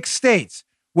lunatic states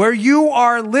where you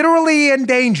are literally in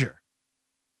danger,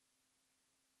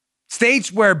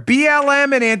 states where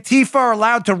BLM and Antifa are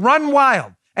allowed to run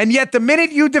wild, and yet the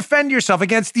minute you defend yourself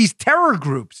against these terror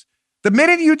groups, the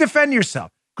minute you defend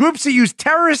yourself, groups that use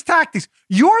terrorist tactics,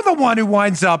 you're the one who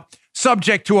winds up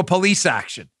subject to a police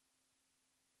action.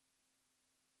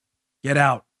 Get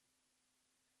out.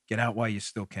 Get out while you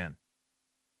still can.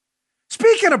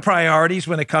 Speaking of priorities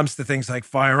when it comes to things like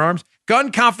firearms,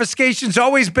 gun confiscation's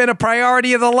always been a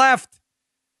priority of the left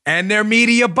and their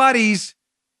media buddies.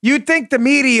 You'd think the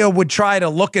media would try to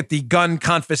look at the gun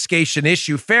confiscation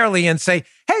issue fairly and say,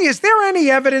 hey, is there any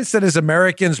evidence that as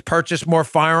Americans purchase more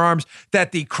firearms,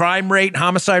 that the crime rate,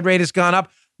 homicide rate has gone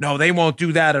up? No, they won't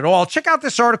do that at all. Check out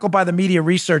this article by the Media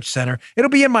Research Center. It'll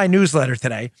be in my newsletter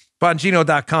today,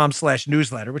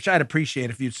 bongino.com/newsletter, which I'd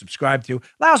appreciate if you'd subscribe to.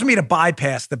 Allows me to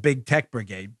bypass the big tech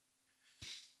brigade.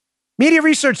 Media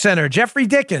Research Center, Jeffrey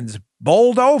Dickens,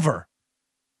 bowled over.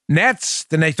 Nets,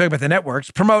 then they talk about the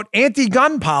networks, promote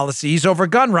anti-gun policies over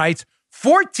gun rights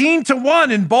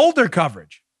 14-1 in Boulder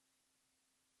coverage.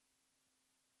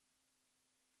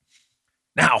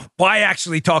 Now, why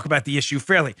actually talk about the issue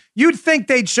fairly? You'd think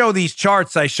they'd show these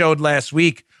charts I showed last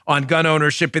week on gun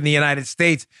ownership in the United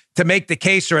States to make the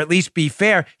case or at least be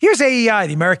fair. Here's AEI,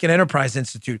 the American Enterprise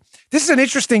Institute. This is an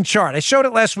interesting chart. I showed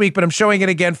it last week, but I'm showing it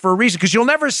again for a reason, because you'll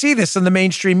never see this in the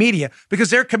mainstream media because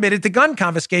they're committed to gun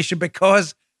confiscation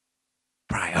because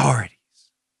priorities.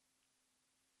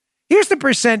 Here's the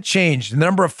percent change, the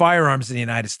number of firearms in the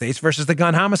United States versus the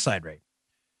gun homicide rate.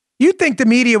 You'd think the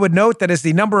media would note that as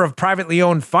the number of privately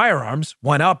owned firearms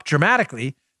went up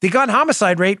dramatically, the gun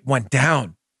homicide rate went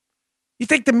down. You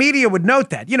think the media would note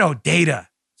that, data.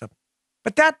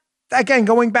 But that, again,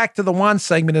 going back to the Juan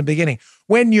segment in the beginning,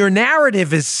 when your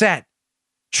narrative is set,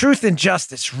 truth and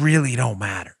justice really don't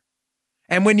matter.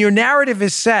 And when your narrative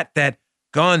is set that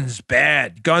guns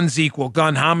bad, guns equal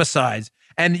gun homicides,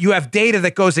 and you have data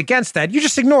that goes against that, you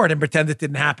just ignore it and pretend it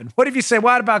didn't happen. What if you say,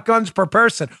 what about guns per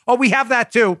person? Oh, we have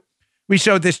that too. We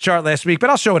showed this chart last week, but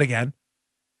I'll show it again.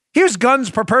 Here's guns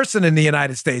per person in the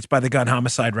United States by the gun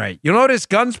homicide rate. You'll notice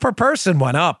guns per person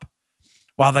went up,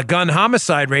 while the gun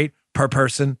homicide rate per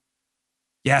person,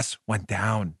 yes, went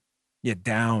down. Yeah,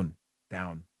 down.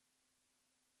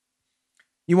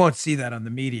 You won't see that on the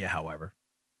media, however,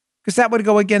 because that would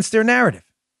go against their narrative.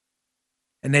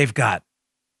 And they've got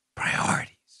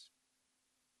priorities.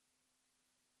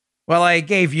 Well, I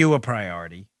gave you a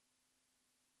priority.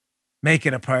 Make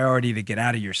it a priority to get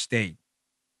out of your state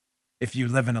if you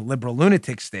live in a liberal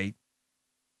lunatic state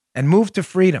and move to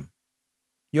freedom.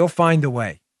 You'll find a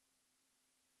way.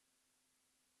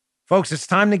 Folks, it's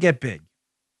time to get big.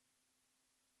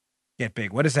 Get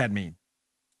big. What does that mean?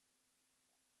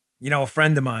 A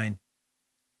friend of mine,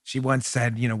 she once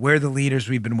said, we're the leaders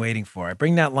we've been waiting for. I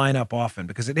bring that line up often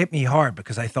because it hit me hard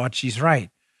because I thought she's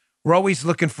right. We're always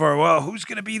looking for, who's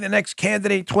going to be the next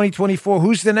candidate 2024?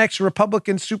 Who's the next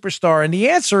Republican superstar? And the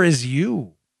answer is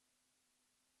you.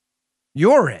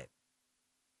 You're it.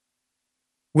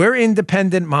 We're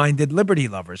independent-minded liberty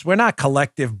lovers. We're not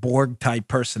collective Borg-type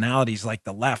personalities like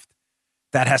the left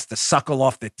that has to suckle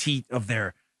off the teat of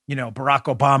their, Barack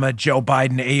Obama, Joe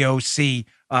Biden, AOC.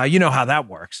 You know how that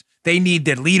works. They need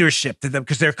their leadership to them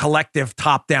because they're collective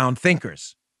top-down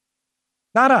thinkers.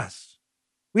 Not us.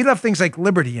 We love things like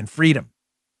liberty and freedom.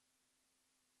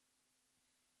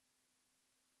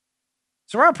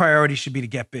 So our priority should be to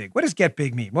get big. What does get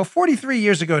big mean? Well, 43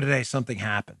 years ago today, something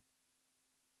happened.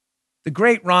 The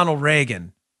great Ronald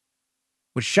Reagan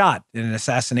was shot in an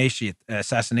assassination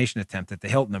attempt at the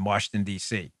Hilton in Washington,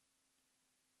 D.C.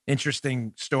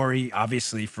 Interesting story,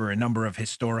 obviously, for a number of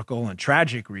historical and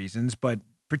tragic reasons, but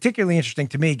particularly interesting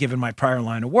to me, given my prior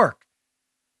line of work.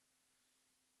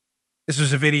 This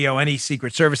was a video any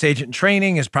Secret Service agent in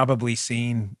training has probably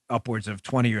seen upwards of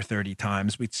 20 or 30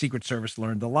 times. Secret Service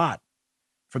learned a lot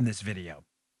from this video.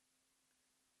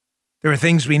 There are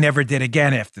things we never did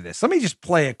again after this. Let me just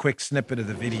play a quick snippet of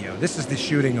the video. This is the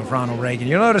shooting of Ronald Reagan.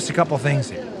 You'll notice a couple things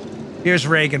here. Here's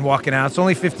Reagan walking out. It's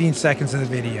only 15 seconds of the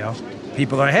video.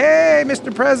 People are, hey,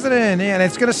 Mr. President. And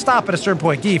it's going to stop at a certain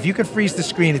point. Guy, if you could freeze the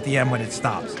screen at the end when it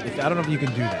stops. I don't know if you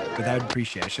can do that, but I would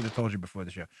appreciate it. I should have told you before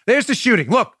the show. There's the shooting.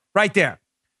 Look, right there.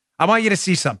 I want you to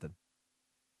see something.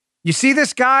 You see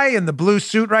this guy in the blue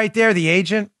suit right there, the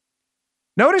agent?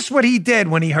 Notice what he did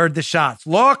when he heard the shots.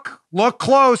 Look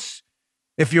close.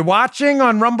 If you're watching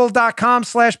on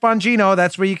rumble.com/Bongino,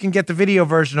 that's where you can get the video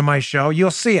version of my show. You'll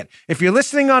see it. If you're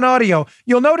listening on audio,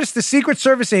 you'll notice the Secret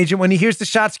Service agent, when he hears the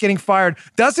shots getting fired,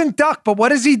 doesn't duck, but what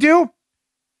does he do?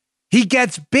 He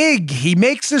gets big. He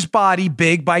makes his body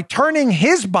big by turning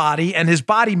his body and his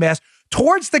body mass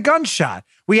towards the gunshot.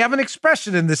 We have an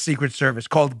expression in the Secret Service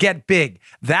called get big.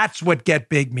 That's what get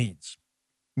big means.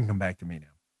 You can come back to me now.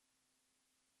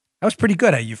 That was pretty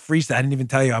good. You freeze that. I didn't even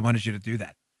tell you I wanted you to do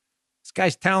that. This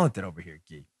guy's talented over here,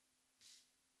 Guy.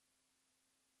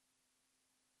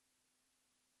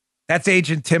 That's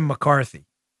Agent Tim McCarthy.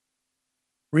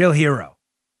 Real hero.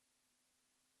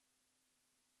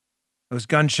 Those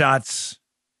gunshots,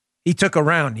 he took a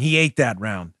round. He ate that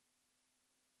round.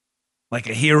 Like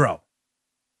a hero.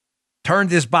 Turned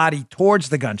his body towards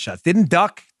the gunshots. Didn't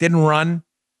duck, didn't run.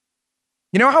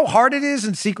 You know how hard it is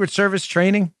in Secret Service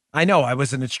training? I know, I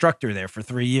was an instructor there for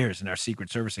 3 years in our Secret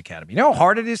Service Academy. You know how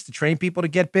hard it is to train people to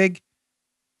get big?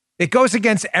 It goes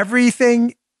against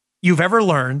everything you've ever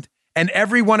learned and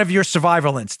every one of your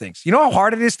survival instincts. You know how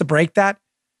hard it is to break that?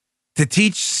 To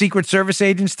teach Secret Service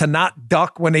agents to not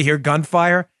duck when they hear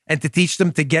gunfire and to teach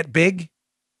them to get big?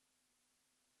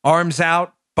 Arms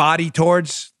out, body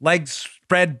towards, legs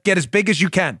spread, get as big as you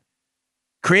can.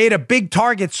 Create a big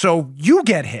target so you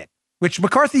get hit, which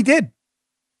McCarthy did.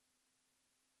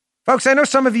 Folks, I know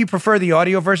some of you prefer the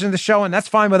audio version of the show, and that's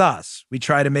fine with us. We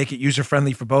try to make it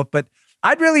user-friendly for both, but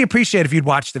I'd really appreciate if you'd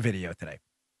watch the video today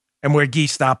and where Guy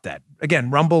stopped at.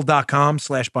 Again,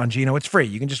 rumble.com/Bongino. It's free.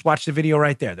 You can just watch the video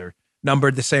right there. They're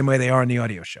numbered the same way they are in the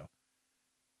audio show.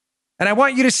 And I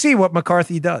want you to see what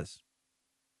McCarthy does.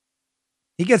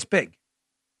 He gets big.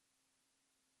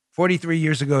 43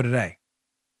 years ago today.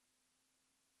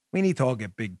 We need to all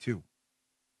get big, too.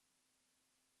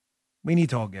 We need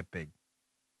to all get big.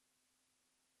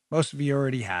 Most of you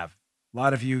already have. A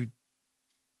lot of you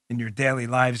in your daily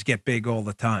lives get big all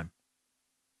the time.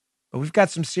 But we've got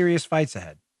some serious fights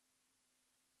ahead.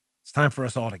 It's time for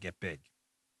us all to get big.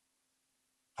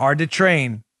 Hard to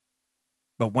train,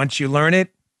 but once you learn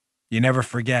it, you never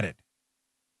forget it.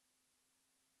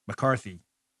 McCarthy,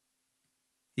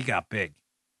 he got big.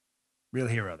 Real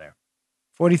hero there.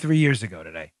 43 years ago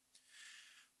today.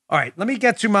 All right, let me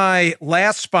get to my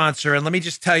last sponsor, and let me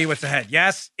just tell you what's ahead.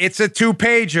 Yes, it's a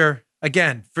 2-pager.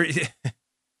 Again, for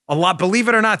a lot, believe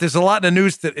it or not, there's a lot in the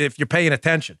news that if you're paying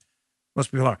attention. Most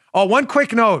people are. Oh, one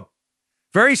quick note.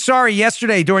 Very sorry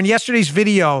yesterday, during yesterday's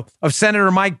video of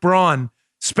Senator Mike Braun,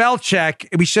 spell check,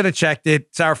 we should have checked it.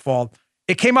 It's our fault.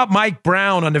 It came up Mike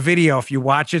Brown on the video. If you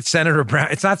watch it, Senator Brown.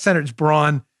 It's not Senator, it's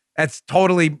Braun. That's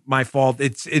totally my fault.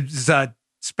 It's a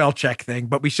spell check thing,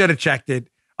 but we should have checked it.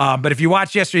 But if you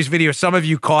watch yesterday's video, some of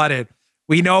you caught it.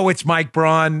 We know it's Mike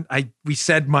Braun. We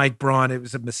said Mike Braun. It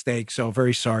was a mistake. So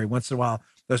very sorry. Once in a while,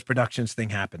 those production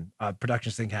things happen.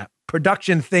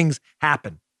 Production things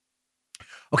happen.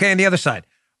 Okay, on the other side,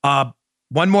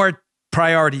 one more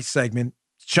priority segment.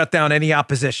 Shut down any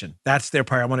opposition. That's their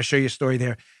priority. I want to show you a story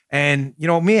there. And, we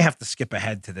may have to skip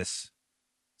ahead to this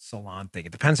salon thing.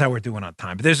 It depends how we're doing on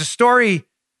time. But there's a story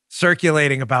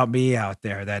circulating about me out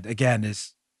there that, again,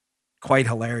 is quite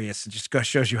hilarious. It just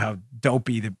shows you how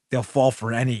dopey they'll fall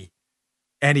for any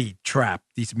trap,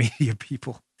 these media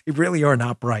people. They really are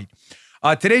not bright.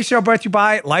 Today's show brought to you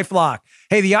by LifeLock.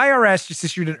 Hey, the IRS just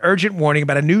issued an urgent warning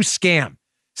about a new scam.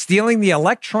 stealing the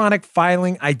electronic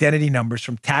filing identity numbers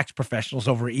from tax professionals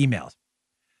over emails.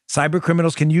 Cyber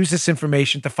criminals can use this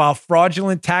information to file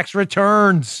fraudulent tax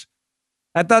returns.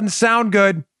 That doesn't sound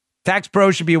good. Tax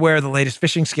pros should be aware of the latest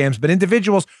phishing scams, but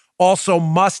individuals also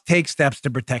must take steps to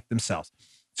protect themselves.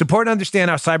 It's important to understand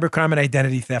how cybercrime and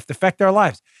identity theft affect our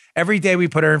lives. Every day we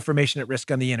put our information at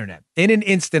risk on the internet. In an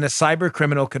instant, a cyber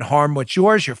criminal can harm what's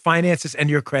yours, your finances, and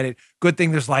your credit. Good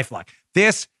thing there's LifeLock.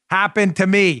 This happened to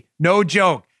me. No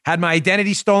joke. Had my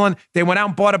identity stolen. They went out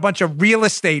and bought a bunch of real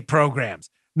estate programs.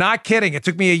 Not kidding. It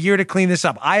took me a year to clean this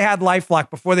up. I had LifeLock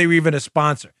before they were even a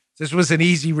sponsor. This was an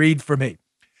easy read for me.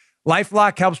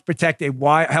 LifeLock helps detect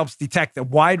a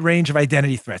wide range of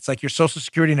identity threats, like your social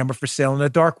security number for sale on the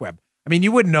dark web. I mean,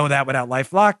 you wouldn't know that without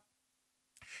LifeLock.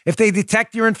 If they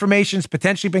detect your information's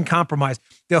potentially been compromised,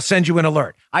 they'll send you an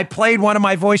alert. I played one of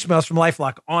my voicemails from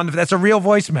LifeLock that's a real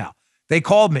voicemail. They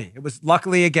called me. It was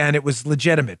luckily, again, it was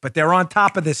legitimate, but they're on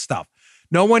top of this stuff.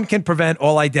 No one can prevent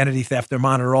all identity theft or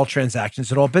monitor all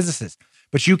transactions at all businesses,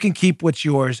 but you can keep what's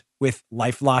yours with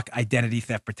LifeLock Identity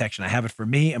Theft Protection. I have it for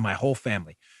me and my whole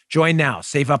family. Join now.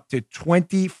 Save up to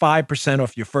 25%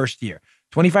 off your first year.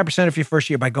 25% off your first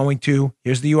year by going to,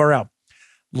 here's the URL,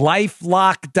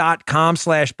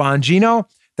 lifelock.com/Bongino.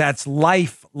 That's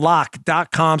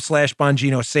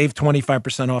lifelock.com/Bongino. Save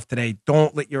 25% off today.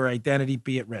 Don't let your identity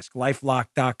be at risk.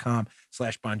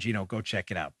 lifelock.com/Bongino. Go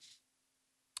check it out.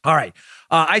 All right.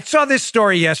 I saw this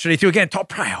story yesterday too. Again, top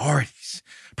priorities.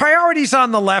 Priorities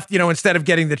on the left, instead of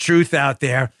getting the truth out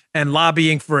there and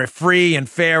lobbying for a free and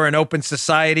fair and open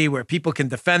society where people can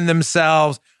defend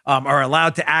themselves, are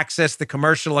allowed to access the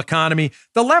commercial economy.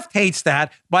 The left hates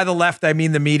that. By the left, I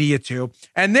mean the media too.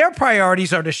 And their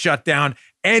priorities are to shut down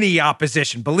any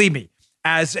opposition. Believe me,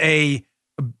 as a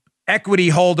equity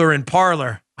holder in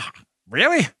Parler,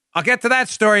 really? I'll get to that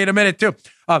story in a minute too.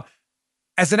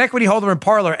 As an equity holder in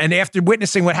Parler, and after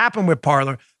witnessing what happened with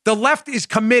Parler, the left is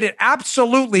committed,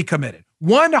 absolutely committed,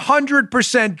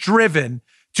 100% driven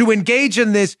to engage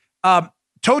in this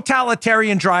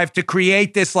totalitarian drive to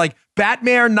create this like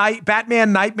Batman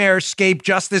Nightmare Escape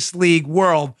Justice League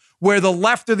world where the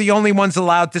left are the only ones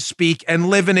allowed to speak and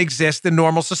live and exist in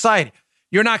normal society.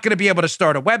 You're not going to be able to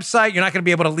start a website. You're not going to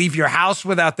be able to leave your house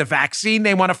without the vaccine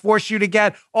they want to force you to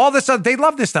get. All this stuff. They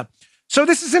love this stuff. So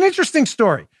this is an interesting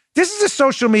story. This is a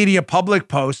social media public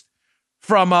post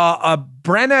from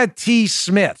Brenna T.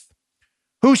 Smith,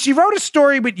 who she wrote a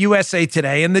story with USA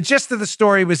Today. And the gist of the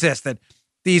story was this, that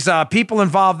these people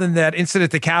involved in that incident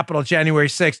at the Capitol January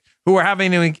 6th, who were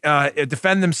having to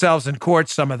defend themselves in court,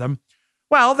 some of them,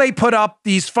 well, they put up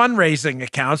these fundraising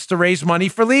accounts to raise money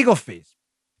for legal fees.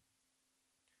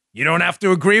 You don't have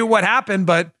to agree with what happened,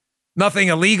 but nothing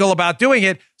illegal about doing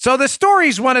it. So the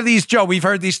story's one of these, Joe, we've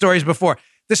heard these stories before.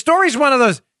 The story's one of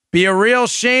those, be a real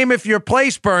shame if your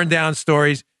place burned down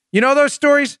stories. You know those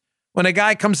stories? When a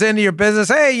guy comes into your business,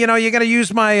 hey, you're going to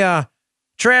use my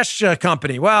trash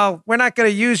company. Well, we're not going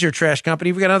to use your trash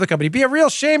company. We got another company. Be a real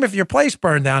shame if your place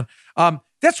burned down.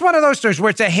 That's one of those stories where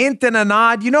it's a hint and a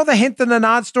nod. You know the hint and the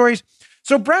nod stories?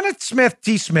 So Brenna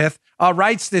T. Smith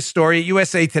writes this story at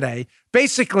USA Today,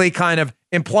 basically kind of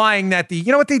implying that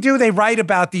what they do? They write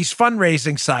about these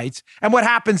fundraising sites. And what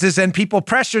happens is then people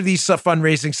pressure these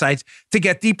fundraising sites to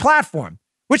get deplatformed,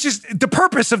 which is the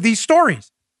purpose of these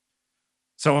stories.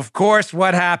 So, of course,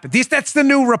 what happened? That's the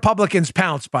new Republicans'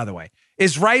 pounce, by the way,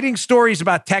 is writing stories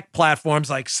about tech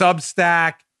platforms like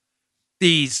Substack,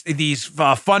 these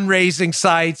fundraising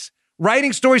sites,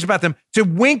 writing stories about them to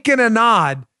wink and a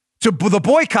nod to the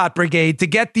boycott brigade to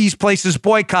get these places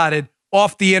boycotted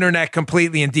off the internet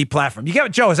completely and deplatformed. You get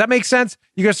it, Joe? Does that make sense?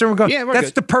 You guys going? Yeah, that's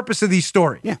good. The purpose of these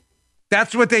stories. Yeah,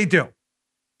 that's what they do.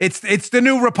 It's the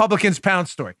new Republicans'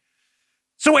 pounce story.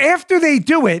 So after they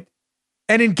do it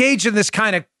and engage in this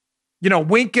kind of,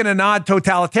 wink and a nod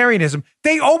totalitarianism,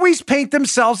 they always paint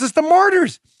themselves as the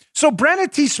martyrs. So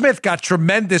Brenna T. Smith got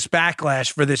tremendous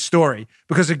backlash for this story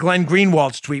because of Glenn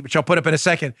Greenwald's tweet, which I'll put up in a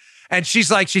second. And she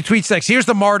tweets next, here's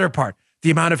the martyr part.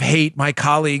 The amount of hate my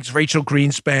colleagues, Rachel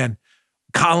Greenspan,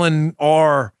 Colin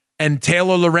R., and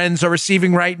Taylor Lorenz are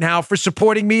receiving right now for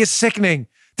supporting me is sickening.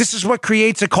 This is what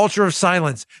creates a culture of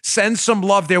silence. Send some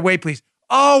love their way, please.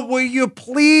 Oh, will you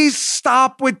please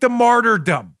stop with the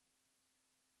martyrdom?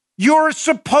 You're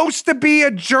supposed to be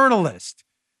a journalist.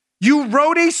 You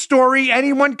wrote a story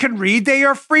anyone can read. They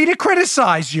are free to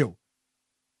criticize you.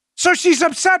 So she's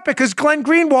upset because Glenn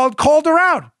Greenwald called her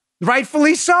out,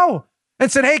 rightfully so,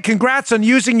 and said, hey, congrats on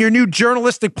using your new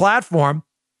journalistic platform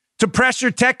to pressure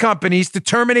tech companies to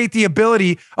terminate the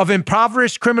ability of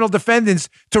impoverished criminal defendants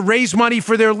to raise money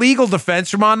for their legal defense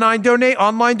from online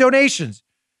donations.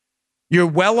 You're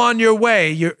well on your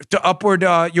way. You're to upward.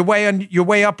 Your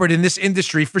way upward in this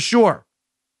industry for sure.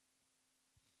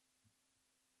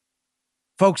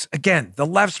 Folks, again, the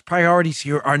left's priorities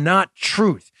here are not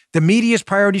truth. The media's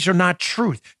priorities are not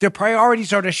truth. Their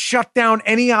priorities are to shut down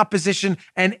any opposition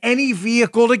and any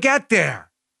vehicle to get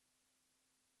there.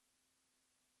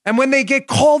 And when they get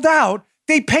called out,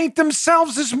 they paint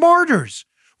themselves as martyrs.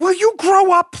 Will you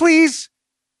grow up, please?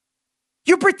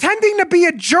 You're pretending to be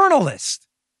a journalist.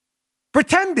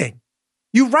 Pretending.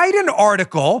 You write an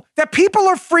article that people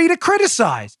are free to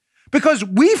criticize because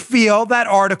we feel that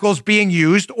article's being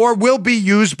used or will be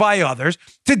used by others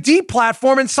to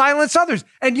deplatform and silence others.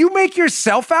 And you make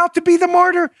yourself out to be the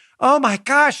martyr? Oh my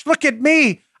gosh, look at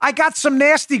me. I got some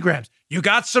nasty grams. You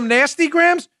got some nasty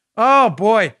grams? Oh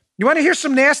boy. You want to hear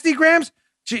some nasty grams?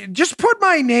 Just put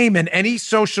my name in any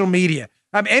social media.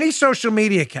 Any social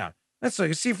media account. Let's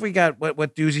look, see if we got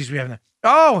what doozies we have now.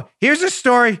 Oh, here's a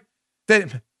story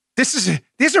that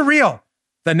these are real.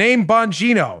 The name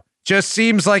Bongino just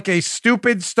seems like a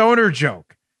stupid stoner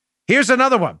joke. Here's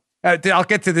another one. I'll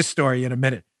get to this story in a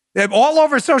minute. All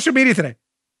over social media today.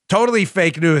 Totally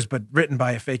fake news, but written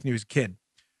by a fake news kid.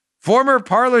 Former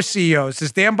Parler CEO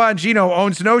says Dan Bongino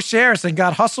owns no shares and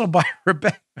got hustled by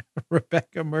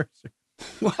Rebecca Mercer.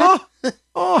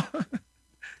 Oh.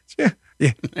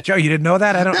 Yeah. Joe, you didn't know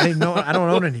that? I don't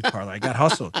own any Parler. I got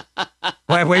hustled. Well,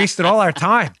 I wasted all our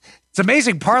time. It's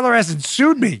amazing Parler hasn't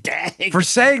sued me for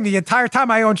saying the entire time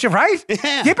I own shit, right?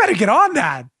 Yeah. You better get on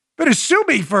that. Better sue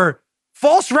me for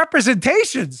false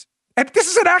representations. And this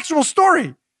is an actual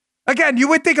story. Again, you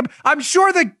would think I'm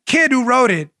sure the kid who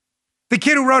wrote it,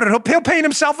 he'll paint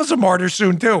himself as a martyr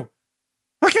soon too.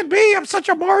 Look at me. I'm such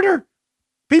a martyr.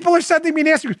 People are sending me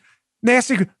nasty.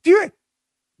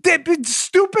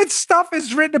 Stupid stuff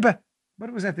is written about.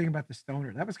 What was that thing about the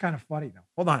stoner? That was kind of funny though.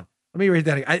 Hold on. Let me read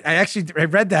that. I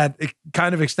read that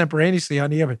kind of extemporaneously on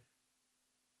the other.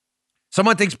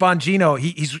 Someone thinks Bongino,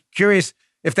 he's curious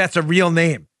if that's a real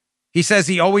name. He says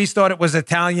he always thought it was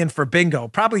Italian for bingo.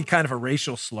 Probably kind of a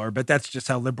racial slur, but that's just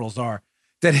how liberals are.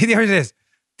 There it is.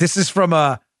 This is from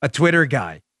a Twitter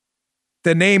guy.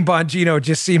 The name Bongino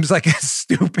just seems like a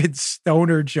stupid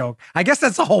stoner joke. I guess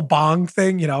that's the whole bong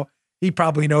thing, you know. He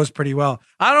probably knows pretty well.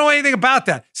 I don't know anything about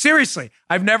that. Seriously,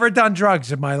 I've never done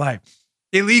drugs in my life.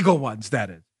 Illegal ones, that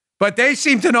is. But they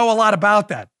seem to know a lot about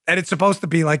that. And it's supposed to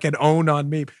be like an own on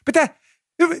me. But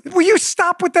will you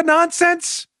stop with the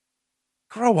nonsense?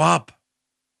 Grow up.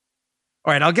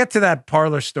 All right, I'll get to that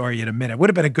Parler story in a minute. Would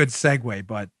have been a good segue,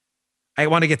 but I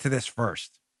want to get to this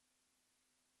first.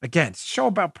 Again, show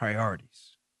about priorities.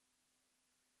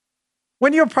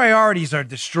 When your priorities are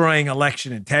destroying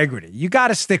election integrity, you got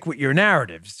to stick with your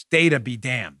narratives. Data be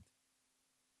damned.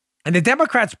 And the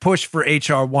Democrats push for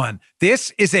H.R. 1.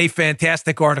 This is a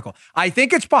fantastic article. I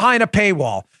think it's behind a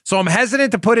paywall, so I'm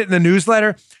hesitant to put it in the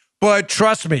newsletter, but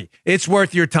trust me, it's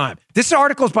worth your time. This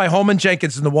article is by Holman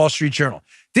Jenkins in the Wall Street Journal.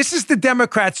 This is the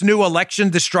Democrats' new election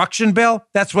destruction bill.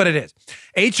 That's what it is.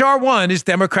 H.R. 1 is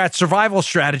Democrats' survival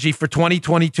strategy for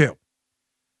 2022.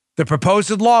 The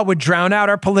proposed law would drown out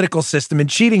our political system and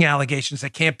cheating allegations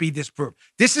that can't be disproved.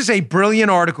 This is a brilliant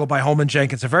article by Holman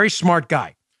Jenkins, a very smart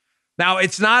guy. Now,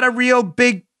 it's not a real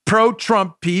big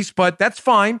pro-Trump piece, but that's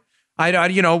fine. We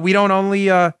don't only,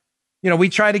 we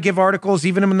try to give articles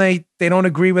even when they don't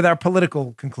agree with our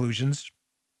political conclusions.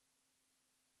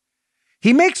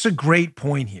 He makes a great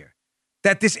point here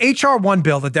that this H.R. 1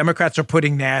 bill the Democrats are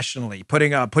putting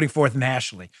forth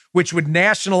nationally, which would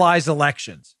nationalize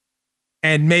elections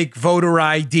and make voter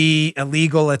ID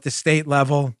illegal at the state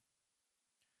level.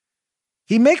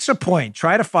 He makes a point.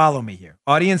 Try to follow me here.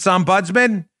 Audience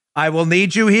ombudsman, I will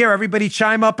need you here. Everybody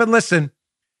chime up and listen.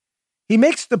 He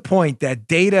makes the point that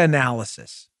data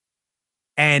analysis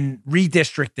and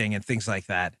redistricting and things like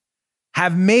that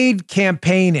have made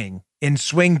campaigning in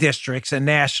swing districts and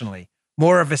nationally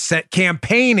more of a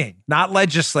campaigning, not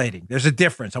legislating. There's a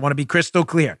difference. I want to be crystal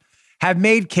clear. Have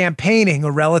made campaigning a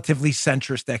relatively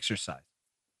centrist exercise.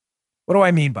 What do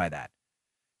I mean by that?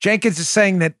 Jenkins is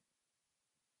saying that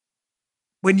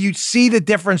when you see the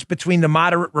difference between the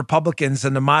moderate Republicans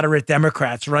and the moderate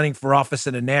Democrats running for office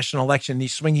in a national election in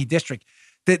these swingy districts,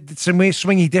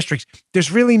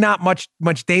 there's really not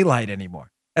much daylight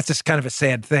anymore. That's just kind of a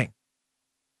sad thing.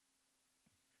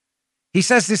 He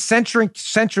says this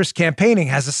centrist campaigning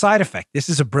has a side effect. This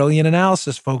is a brilliant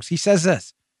analysis, folks. He says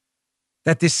this,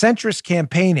 that this centrist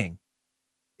campaigning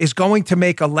is going to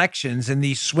make elections in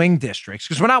these swing districts,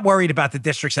 because we're not worried about the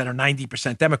districts that are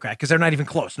 90% Democrat, because they're not even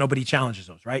close. Nobody challenges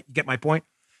those, right? You get my point?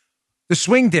 The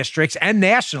swing districts and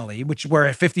nationally, which we're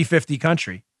a 50-50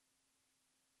 country,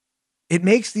 it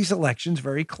makes these elections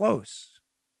very close.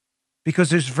 because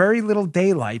there's very little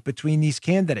daylight between these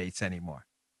candidates anymore.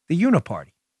 The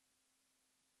uniparty.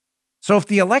 So if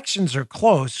the elections are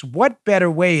close, what better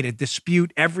way to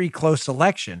dispute every close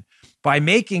election by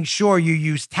making sure you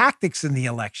use tactics in the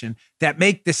election that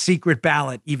make the secret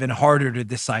ballot even harder to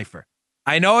decipher?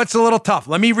 I know it's a little tough.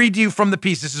 Let me read to you from the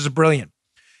piece. This is brilliant.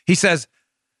 He says,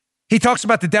 he talks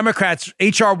about the Democrats'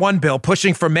 H.R. 1 bill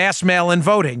pushing for mass mail-in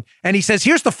voting. And he says,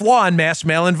 here's the flaw in mass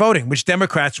mail-in voting, which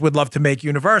Democrats would love to make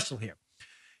universal here.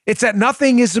 It's that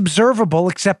nothing is observable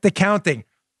except the counting.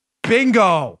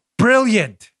 Bingo.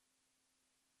 Brilliant.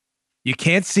 You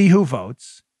can't see who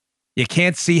votes. You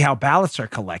can't see how ballots are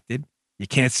collected. You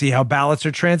can't see how ballots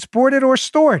are transported or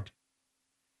stored.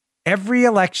 Every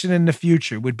election in the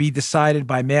future would be decided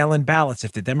by mail-in ballots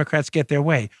if the Democrats get their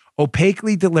way,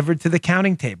 opaquely delivered to the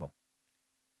counting table.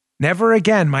 Never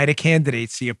again might a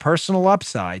candidate see a personal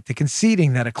upside to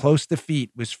conceding that a close defeat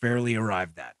was fairly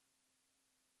arrived at.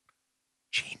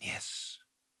 Genius.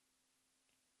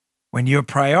 When your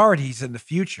priorities in the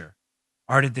future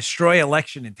are to destroy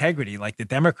election integrity like the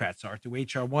Democrats are to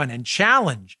H.R. 1 and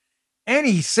challenge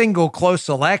any single close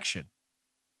election,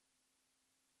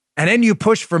 and then you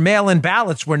push for mail-in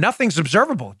ballots where nothing's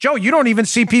observable. Joe, you don't even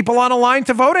see people on a line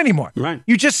to vote anymore. Right.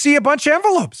 You just see a bunch of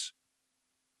envelopes.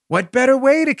 What better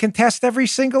way to contest every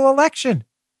single election?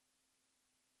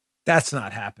 That's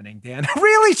not happening, Dan.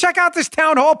 Really? Check out this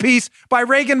town hall piece by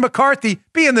Reagan McCarthy.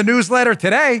 Be in the newsletter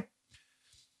today.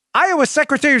 Iowa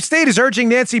Secretary of State is urging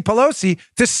Nancy Pelosi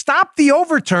to stop the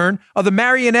overturn of the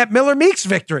Marionette Miller Meeks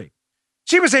victory.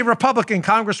 She was a Republican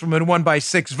congresswoman who won by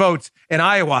 6 votes in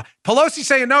Iowa. Pelosi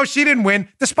saying no, she didn't win,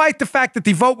 despite the fact that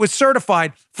the vote was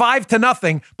certified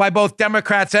 5-0 by both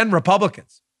Democrats and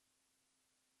Republicans.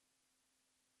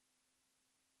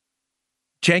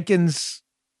 Jenkins'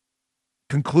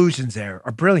 conclusions there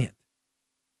are brilliant.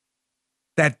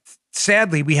 That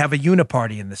sadly, we have a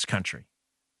uniparty in this country.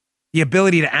 The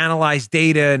ability to analyze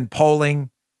data and polling,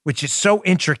 which is so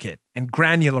intricate and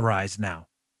granularized now,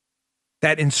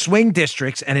 that in swing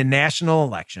districts and in national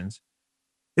elections,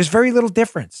 there's very little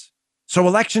difference. So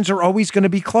elections are always going to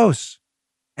be close.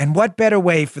 And what better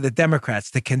way for the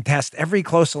Democrats to contest every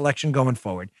close election going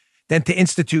forward than to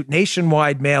institute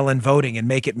nationwide mail-in voting and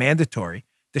make it mandatory,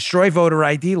 destroy voter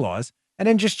ID laws, and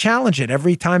then just challenge it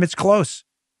every time it's close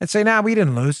and say, nah, we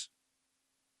didn't lose.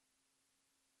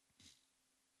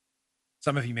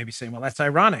 Some of you may be saying, well, that's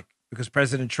ironic because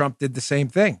President Trump did the same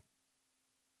thing.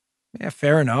 Yeah,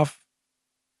 fair enough.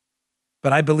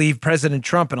 But I believe President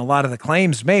Trump and a lot of the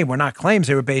claims made were not claims.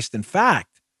 They were based in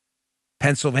fact.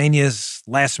 Pennsylvania's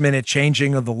last-minute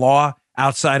changing of the law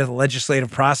outside of the legislative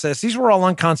process, these were all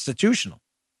unconstitutional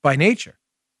by nature.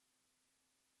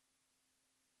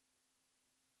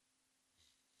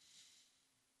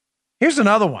 Here's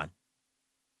another one.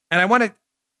 And I want to...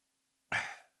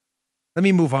 Let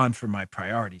me move on from my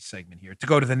priority segment here to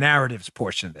go to the narratives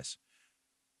portion of this.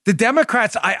 The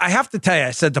Democrats, I have to tell you,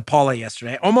 I said to Paula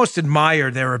yesterday, I almost admire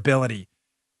their ability.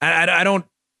 I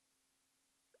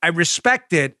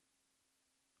respect it,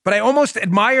 but I almost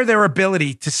admire their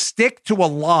ability to stick to a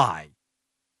lie.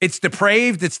 It's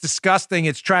depraved, it's disgusting,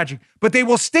 it's tragic, but they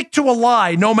will stick to a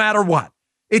lie no matter what.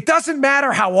 It doesn't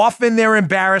matter how often they're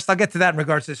embarrassed. I'll get to that in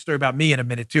regards to the story about me in a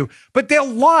minute too, but they'll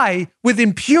lie with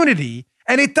impunity.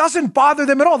 And it doesn't bother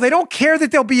them at all. They don't care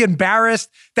that they'll be embarrassed,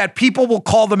 that people will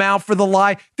call them out for the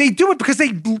lie. They do it because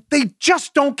they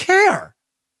just don't care.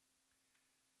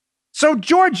 So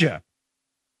Georgia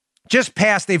just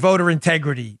passed a voter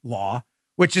integrity law,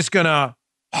 which is going to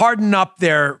harden up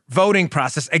their voting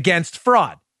process against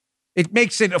fraud. It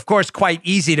makes it, of course, quite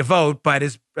easy to vote, but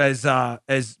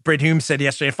as Britt Hume said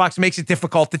yesterday at Fox, it makes it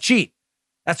difficult to cheat.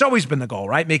 That's always been the goal,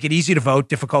 right? Make it easy to vote,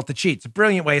 difficult to cheat. It's a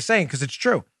brilliant way of saying it because it's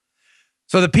true.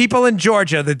 So the people in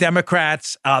Georgia, the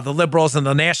Democrats, the liberals, and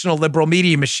the national liberal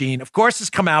media machine, of course, has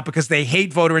come out because they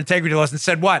hate voter integrity laws and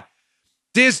said, what?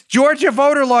 This Georgia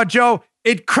voter law, Joe,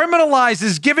 it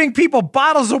criminalizes giving people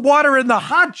bottles of water in the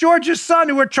hot Georgia sun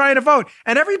who are trying to vote.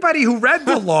 And everybody who read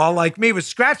the law, like me, was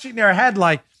scratching their head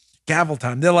like, gavel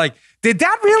time. They're like, did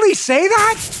that really say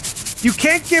that? You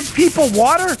can't give people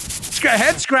water?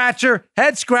 Head scratcher.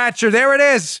 There it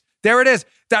is.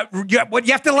 You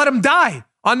have to let them die.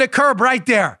 On the curb right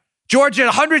there. Georgia,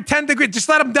 110 degrees. Just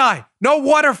let them die. No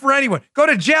water for anyone. Go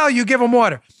to jail, you give them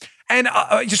water. And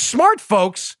just smart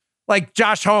folks like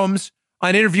Josh Holmes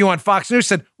on an interview on Fox News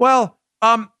said, well,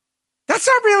 that's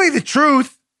not really the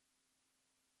truth.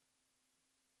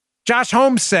 Josh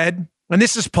Holmes said, and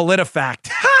this is PolitiFact.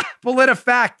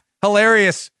 PolitiFact.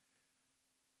 Hilarious.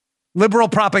 Liberal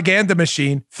propaganda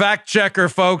machine. Fact checker,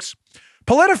 folks.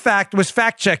 PolitiFact was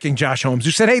fact-checking Josh Holmes,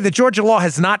 who said, hey, the Georgia law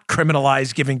has not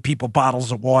criminalized giving people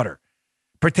bottles of water.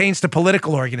 Pertains to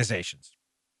political organizations.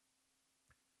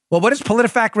 Well, what does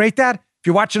PolitiFact rate that? If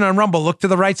you're watching on Rumble, look to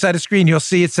the right side of the screen. You'll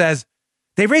see it says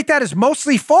they rate that as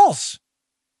mostly false.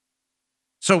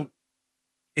 So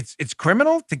it's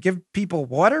criminal to give people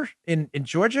water in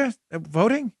Georgia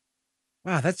voting?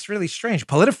 Wow, that's really strange.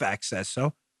 PolitiFact says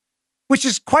so, which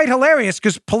is quite hilarious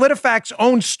because PolitiFact's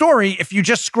own story, if you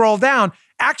just scroll down,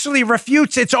 actually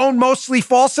refutes its own mostly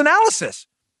false analysis.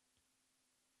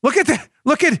 Look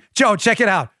at Joe, check it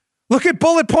out. Look at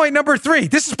bullet point number 3.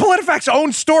 This is PolitiFact's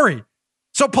own story.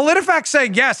 So PolitiFact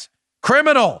saying, yes,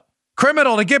 criminal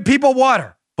to give people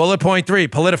water. Bullet point 3,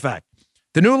 PolitiFact.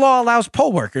 The new law allows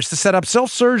poll workers to set up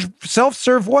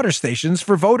self-serve water stations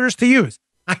for voters to use.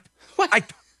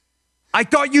 I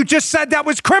thought you just said that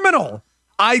was criminal.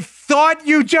 I thought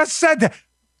you just said that.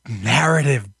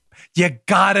 Narrative. You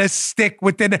gotta stick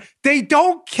within it. They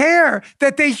don't care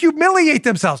that they humiliate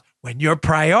themselves. When your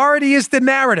priority is the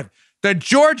narrative, the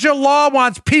Georgia law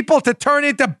wants people to turn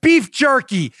into beef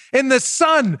jerky in the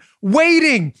sun,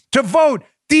 waiting to vote,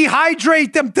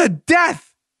 dehydrate them to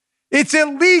death. It's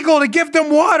illegal to give them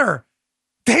water.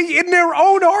 In their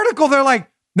own article, they're like,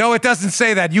 no, it doesn't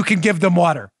say that. You can give them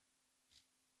water.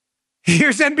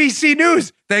 Here's NBC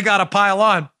News. They got to pile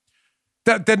on.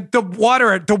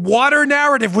 The water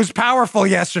narrative was powerful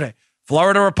yesterday.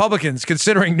 Florida Republicans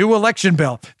considering new election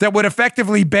bill that would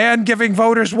effectively ban giving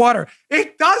voters water.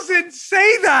 It doesn't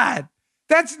say that.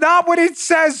 That's not what it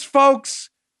says, folks.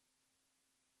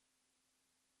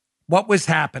 What was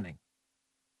happening?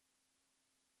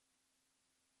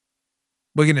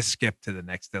 We're going to skip to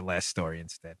the last story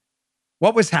instead.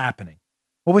 What was happening?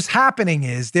 What was happening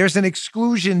is there's an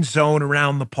exclusion zone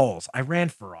around the polls. I ran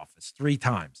for office 3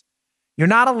 times. You're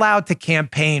not allowed to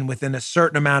campaign within a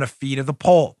certain amount of feet of the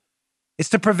poll. It's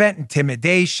to prevent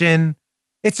intimidation.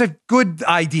 It's a good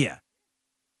idea.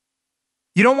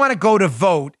 You don't want to go to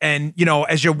vote and,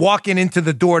 as you're walking into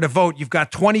the door to vote, you've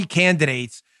got 20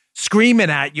 candidates screaming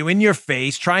at you in your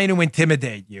face, trying to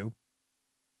intimidate you.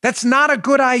 That's not a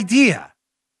good idea.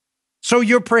 So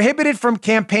you're prohibited from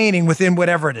campaigning within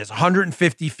whatever it is,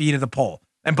 150 feet of the poll.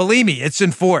 And believe me, it's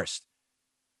enforced.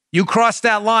 You cross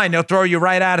that line, they'll throw you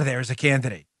right out of there as a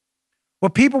candidate.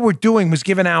 What people were doing was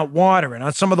giving out water, and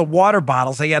on some of the water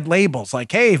bottles, they had labels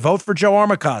like, hey, vote for Joe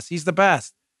Armacost. He's the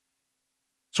best.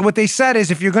 So what they said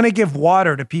is if you're going to give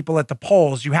water to people at the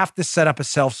polls, you have to set up a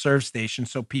self-serve station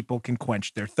so people can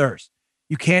quench their thirst.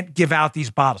 You can't give out these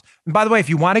bottles. And by the way, if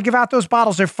you want to give out those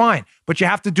bottles, they're fine, but you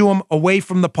have to do them away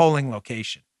from the polling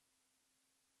location.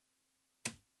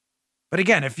 But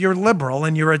again, if you're liberal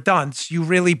and you're a dunce, you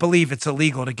really believe it's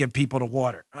illegal to give people to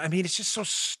water. I mean, it's just so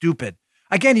stupid.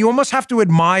 Again, you almost have to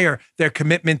admire their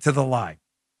commitment to the lie.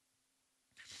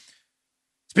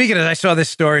 Speaking of, I saw this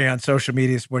story on social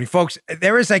media this morning. Folks,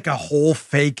 there is like a whole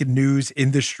fake news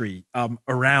industry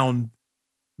around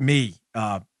me.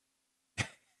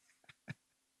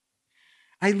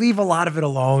 I leave a lot of it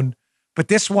alone, but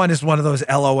this one is one of those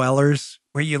LOLers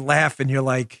where you laugh and you're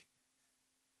like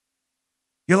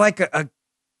a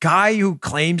guy who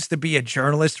claims to be a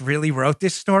journalist really wrote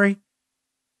this story.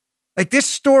 Like this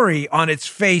story on its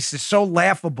face is so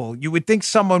laughable. You would think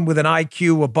someone with an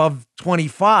IQ above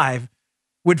 25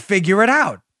 would figure it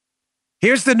out.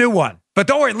 Here's the new one. But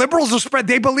don't worry, liberals will spread.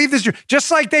 They believe this, just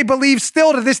like they believe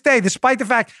still to this day, despite the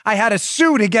fact I had to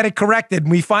sue to get it corrected,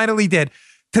 and we finally did.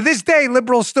 To this day,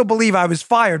 liberals still believe I was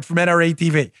fired from NRA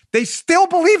TV. They still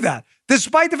believe that,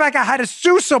 despite the fact I had to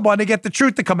sue someone to get the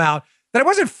truth to come out, that I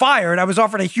wasn't fired. I was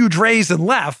offered a huge raise and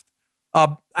left.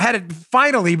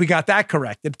 Finally, we got that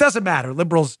corrected. It doesn't matter.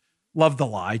 Liberals love the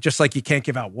lie, just like you can't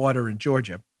give out water in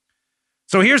Georgia.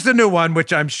 So here's the new one,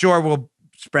 which I'm sure will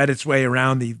spread its way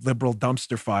around the liberal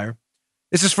dumpster fire.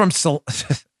 This is from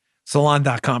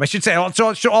salon.com. I should say,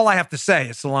 all I have to say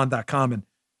is salon.com, and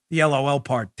the LOL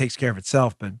part takes care of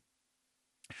itself. But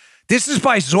this is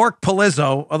by Zork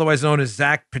Palizzo, otherwise known as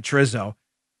Zach Petrizzo.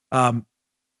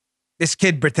 This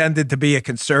kid pretended to be a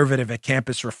conservative at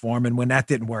campus reform, and when that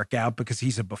didn't work out because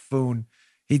he's a buffoon,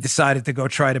 he decided to go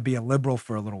try to be a liberal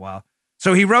for a little while.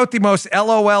 So he wrote the most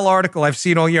LOL article I've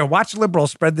seen all year. Watch liberals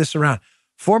spread this around.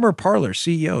 Former Parler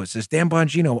CEO says Dan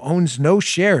Bongino owns no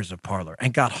shares of Parler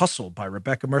and got hustled by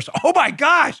Rebecca Mercer. Oh my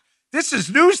gosh, this is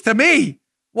news to me.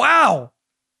 Wow.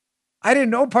 I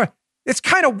didn't know. It's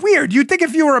kind of weird. You'd think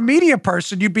if you were a media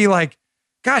person, you'd be like,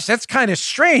 gosh, that's kind of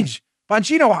strange.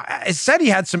 Bongino said he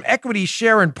had some equity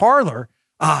share in Parler,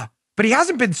 but he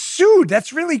hasn't been sued.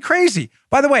 That's really crazy.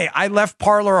 By the way, I left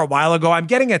Parler a while ago. I'm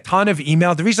getting a ton of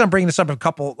email. The reason I'm bringing this up, a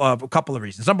couple of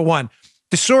reasons. Number one,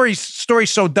 The story's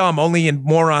so dumb, only a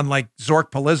moron like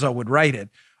Zork Palizzo would write it,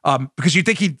 because you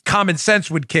think common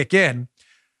sense would kick in.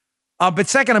 But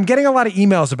second, I'm getting a lot of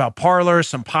emails about Parler,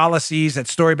 some policies, that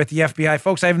story about the FBI.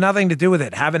 Folks, I have nothing to do with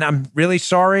it. I'm really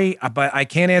sorry, but I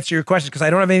can't answer your questions because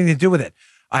I don't have anything to do with it.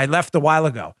 I left a while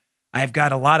ago. I've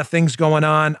got a lot of things going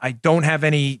on. I don't have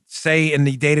any say in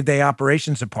the day-to-day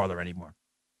operations of Parler anymore.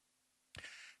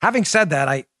 Having said that,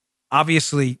 I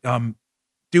obviously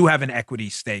do have an equity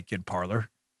stake in Parler.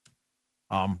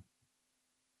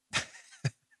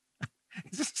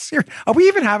 Is this serious? Are we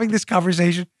even having this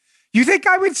conversation? You think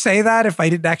I would say that if I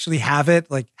didn't actually have it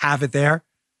there?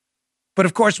 But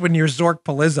of course, when you're Zork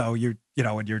Palizzo,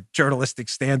 and your journalistic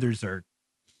standards are,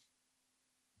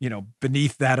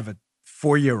 beneath that of a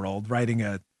 4-year-old writing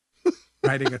a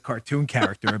cartoon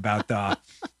character about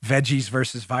veggies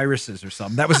versus viruses or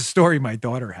something. That was a story my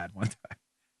daughter had one time.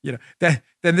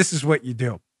 Then this is what you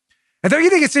do. And don't you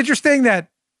think it's interesting that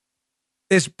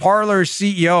this Parler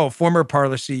CEO, former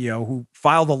Parler CEO, who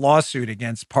filed a lawsuit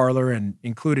against Parler and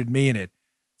included me in it,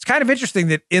 it's kind of interesting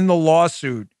that in the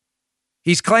lawsuit,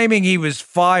 he's claiming he was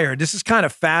fired. This is kind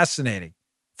of fascinating,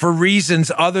 for reasons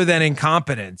other than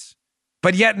incompetence.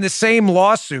 But yet in the same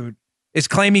lawsuit is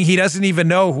claiming he doesn't even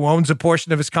know who owns a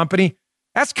portion of his company.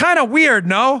 That's kind of weird,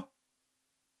 no?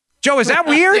 Joe, is that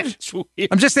weird?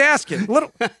 Weird. I'm just asking.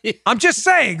 I'm just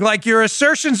saying, like, your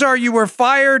assertions are you were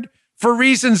fired for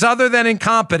reasons other than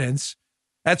incompetence.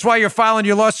 That's why you're filing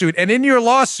your lawsuit. And in your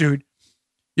lawsuit,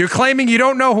 you're claiming you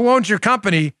don't know who owns your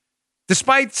company,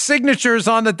 despite signatures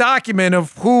on the document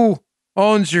of who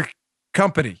owns your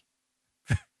company.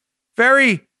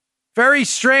 Very, very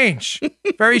strange.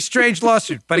 Very strange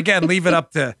lawsuit. But again, leave it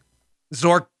up to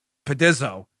Zork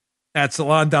Palizzo at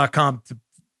salon.com to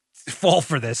fall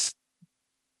for this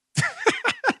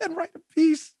and write a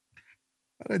piece.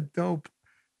 What a dope.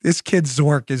 This kid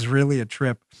Zork is really a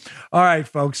trip. All right,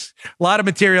 folks. A lot of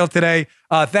material today.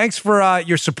 Thanks for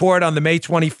your support on the May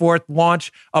 24th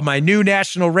launch of my new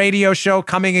national radio show,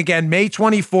 coming again May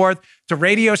 24th to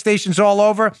radio stations all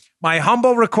over. My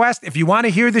humble request, if you want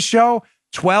to hear the show,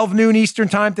 12 noon Eastern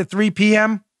time to 3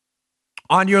 p.m.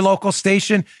 on your local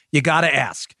station, you got to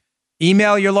ask.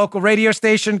 Email your local radio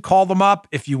station, call them up.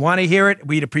 If you want to hear it,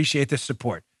 we'd appreciate the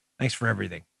support. Thanks for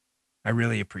everything. I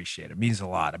really appreciate it. It means a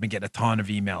lot. I've been getting a ton of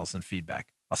emails and feedback.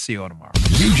 I'll see you all tomorrow.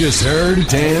 You just heard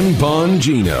Dan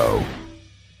Bongino.